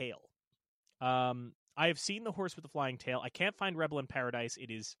Flying Tail. I have seen The Horse with the Flying Tail. I can't find Rebel in Paradise. It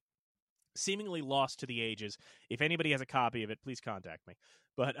is seemingly lost to the ages. If anybody has a copy of it, please contact me.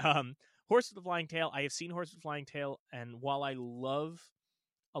 But Horse with the Flying Tail, I have seen Horse with the Flying Tail, and while I love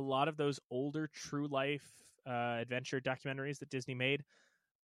a lot of those older true life adventure documentaries that Disney made,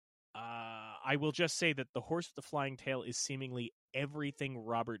 I will just say that The Horse with the Flying Tail is seemingly everything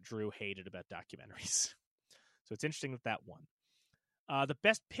Robert Drew hated about documentaries. So it's interesting that won. The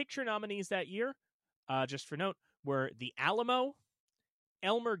Best Picture nominees that year, just for note, were The Alamo,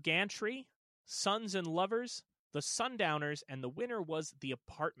 Elmer Gantry, Sons and Lovers, The Sundowners, and the winner was The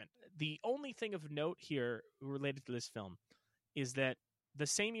Apartment. The only thing of note here related to this film is that the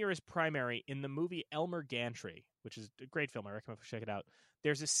same year as Primary, in the movie Elmer Gantry, which is a great film, I recommend you check it out,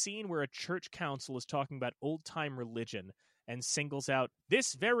 there's a scene where a church council is talking about old-time religion and singles out,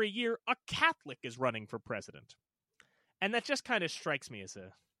 this very year, a Catholic is running for president. And that just kind of strikes me as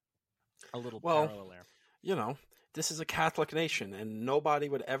a little parallel there. You know, this is a Catholic nation, and nobody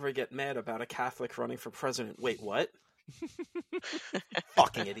would ever get mad about a Catholic running for president. Wait, what?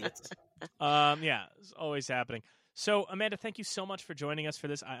 Fucking idiots. Yeah, it's always happening. So, Amanda, thank you so much for joining us for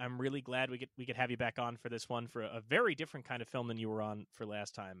this. I'm really glad we could have you back on for this one, for a very different kind of film than you were on for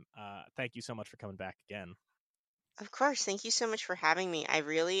last time. Thank you so much for coming back again. Of course. Thank you so much for having me. I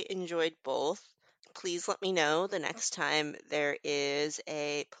really enjoyed both. Please let me know the next time there is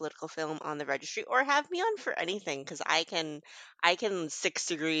a political film on the registry, or have me on for anything, because I can 6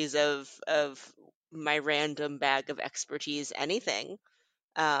 degrees of my random bag of expertise, anything.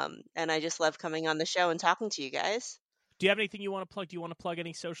 And I just love coming on the show and talking to you guys. Do you have anything you want to plug? Do you want to plug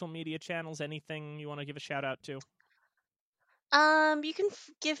any social media channels? Anything you want to give a shout out to? You can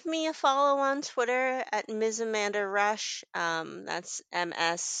give me a follow on Twitter at Ms. Amanda Rush. That's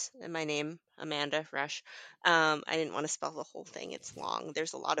MS and my name, Amanda Rush. I didn't want to spell the whole thing. It's long.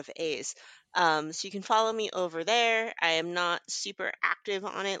 There's a lot of A's. So you can follow me over there. I am not super active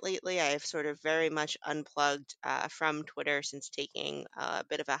on it lately. I have sort of very much unplugged from Twitter since taking a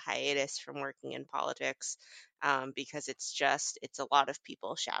bit of a hiatus from working in politics, because it's a lot of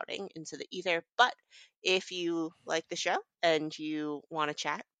people shouting into the ether. But if you like the show and you want to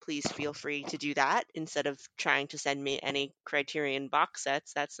chat, please feel free to do that instead of trying to send me any Criterion box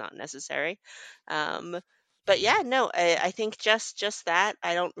sets. That's not necessary. But yeah, no, I think just that.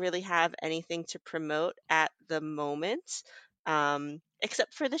 I don't really have anything to promote at the moment,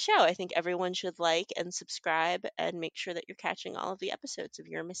 except for the show. I think everyone should like and subscribe and make sure that you're catching all of the episodes if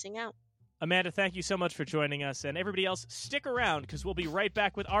you're missing out. Amanda, thank you so much for joining us, and everybody else, stick around, because we'll be right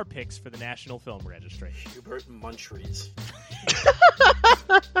back with our picks for the National Film Registry. Hubert Munchries.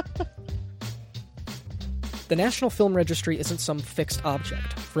 The National Film Registry isn't some fixed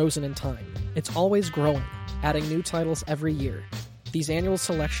object, frozen in time. It's always growing, adding new titles every year. These annual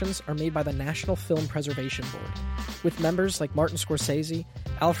selections are made by the National Film Preservation Board, with members like Martin Scorsese,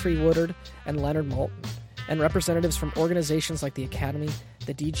 Alfre Woodard, and Leonard Maltin, and representatives from organizations like the Academy,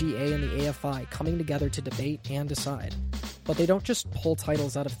 the DGA, and the AFI coming together to debate and decide. But they don't just pull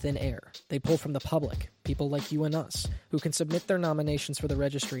titles out of thin air. They pull from the public, people like you and us, who can submit their nominations for the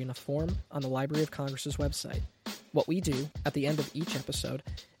registry in a form on the Library of Congress's website. What we do, at the end of each episode,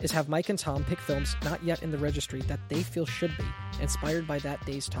 is have Mike and Tom pick films not yet in the registry that they feel should be, inspired by that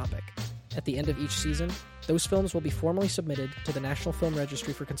day's topic. At the end of each season, those films will be formally submitted to the National Film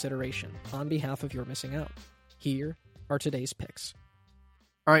Registry for consideration, on behalf of You're Missing Out. Here are today's picks.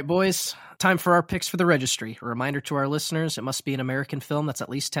 All right, boys, time for our picks for the registry. A reminder to our listeners, it must be an American film that's at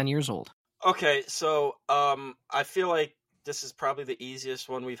least 10 years old. Okay, so I feel like this is probably the easiest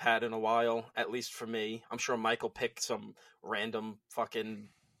one we've had in a while, at least for me. I'm sure Michael picked some random fucking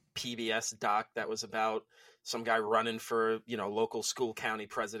PBS doc that was about some guy running for, local school county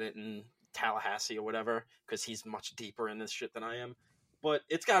president in Tallahassee or whatever, because he's much deeper in this shit than I am. But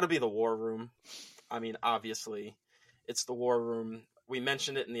it's got to be The War Room. I mean, obviously, it's The War Room. We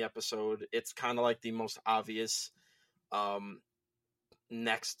mentioned it in the episode. It's kind of like the most obvious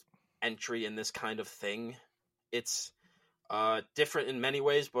next entry in this kind of thing. It's different in many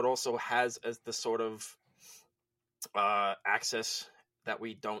ways, but also has the sort of access that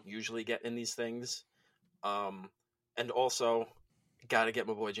we don't usually get in these things. And also, gotta get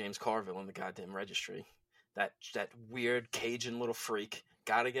my boy James Carville in the goddamn registry. That weird Cajun little freak.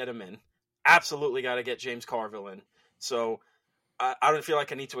 Gotta get him in. Absolutely gotta get James Carville in. So I don't feel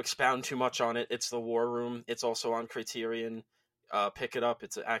like I need to expound too much on it. It's The War Room. It's also on Criterion. Pick it up.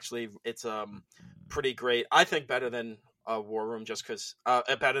 It's pretty great. I think better than War Room, just because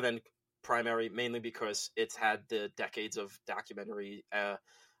better than Primary, mainly because it's had the decades of documentary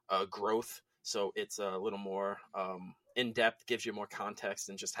growth. So it's a little more in depth, gives you more context,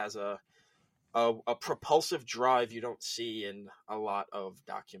 and just has a propulsive drive you don't see in a lot of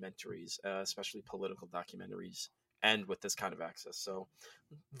documentaries, especially political documentaries. And with this kind of access. So,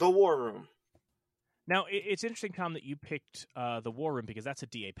 The War Room. Now, it's interesting, Tom, that you picked The War Room, because that's a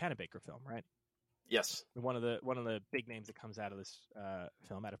D.A. Pennebaker film, right? Yes. One of the big names that comes out of this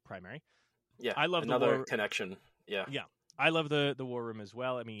film, out of Primary. Yeah, I love another connection. Yeah. Yeah, I love the War Room as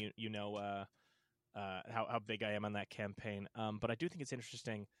well. I mean, you know how big I am on that campaign. But I do think it's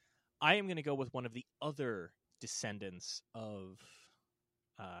interesting. I am going to go with one of the other descendants of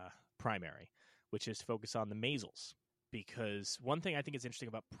Primary, which is focus on the Maysles. Because one thing I think is interesting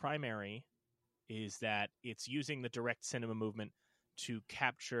about Primary is that it's using the direct cinema movement to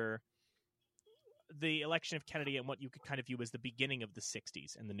capture the election of Kennedy and what you could kind of view as the beginning of the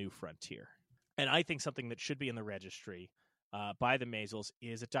 60s and the new frontier. And I think something that should be in the registry by the Maysles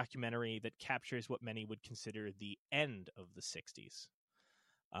is a documentary that captures what many would consider the end of the 60s.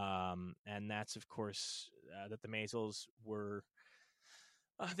 And that's, of course, that the Maysles were...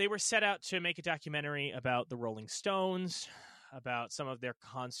 they were set out to make a documentary about the Rolling Stones, about some of their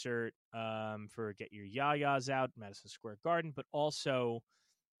concert for Get Your Ya-Ya's Out, Madison Square Garden, but also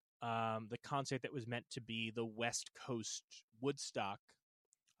the concert that was meant to be the West Coast Woodstock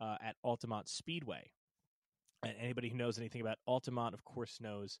at Altamont Speedway. And anybody who knows anything about Altamont, of course,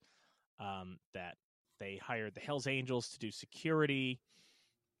 knows that they hired the Hells Angels to do security.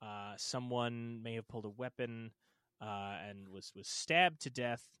 Someone may have pulled a weapon and was stabbed to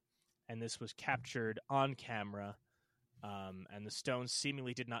death, and this was captured on camera, and the Stones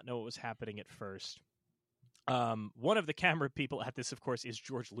seemingly did not know what was happening at first. One of the camera people at this, of course, is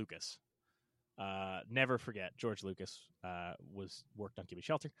George Lucas. Never forget, George Lucas worked on Gimme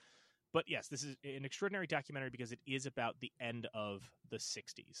Shelter. But yes, this is an extraordinary documentary because it is about the end of the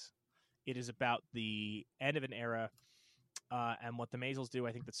 60s. It is about the end of an era. And what the Maysles do,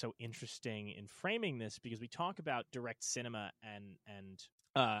 I think that's so interesting in framing this, because we talk about direct cinema and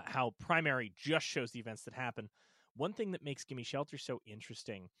how Primary just shows the events that happen. One thing that makes Gimme Shelter so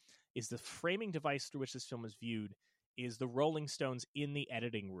interesting is the framing device through which this film is viewed is the Rolling Stones in the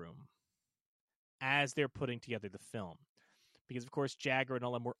editing room as they're putting together the film. Because, of course, Jagger and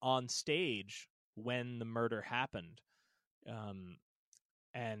all them were on stage when the murder happened.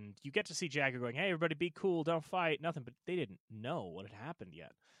 And you get to see Jagger going, hey, everybody be cool, don't fight, nothing. But they didn't know what had happened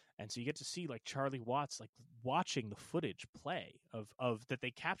yet. And so you get to see, like, Charlie Watts, like, watching the footage play of that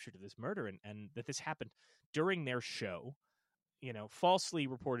they captured of this murder and that this happened during their show, falsely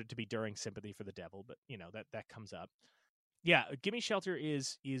reported to be during Sympathy for the Devil, but, that comes up. Yeah, Gimme Shelter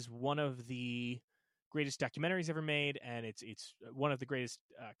is one of the greatest documentaries ever made, and it's one of the greatest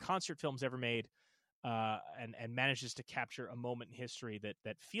concert films ever made. And manages to capture a moment in history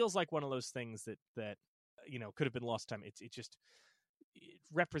that feels like one of those things that could have been lost time. It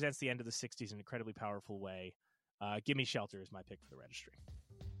represents the end of the 60s in an incredibly powerful way. Gimme Shelter is my pick for the registry.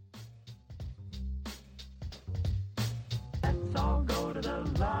 Let's all go to the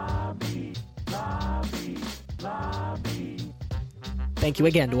lobby, lobby, lobby. Thank you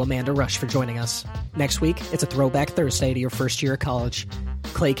again to Amanda Rush for joining us. Next week, it's a throwback Thursday to your first year of college.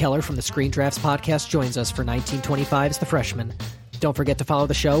 Clay Keller from the Screen Drafts podcast joins us for 1925's The Freshman. Don't forget to follow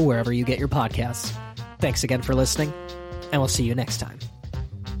the show wherever you get your podcasts. Thanks again for listening, and we'll see you next time.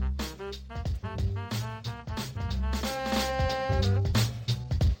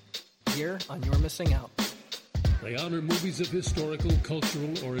 Here on You're Missing Out. They honor movies of historical,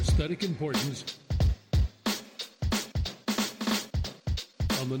 cultural, or aesthetic importance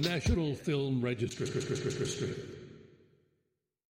on the National Film Registry.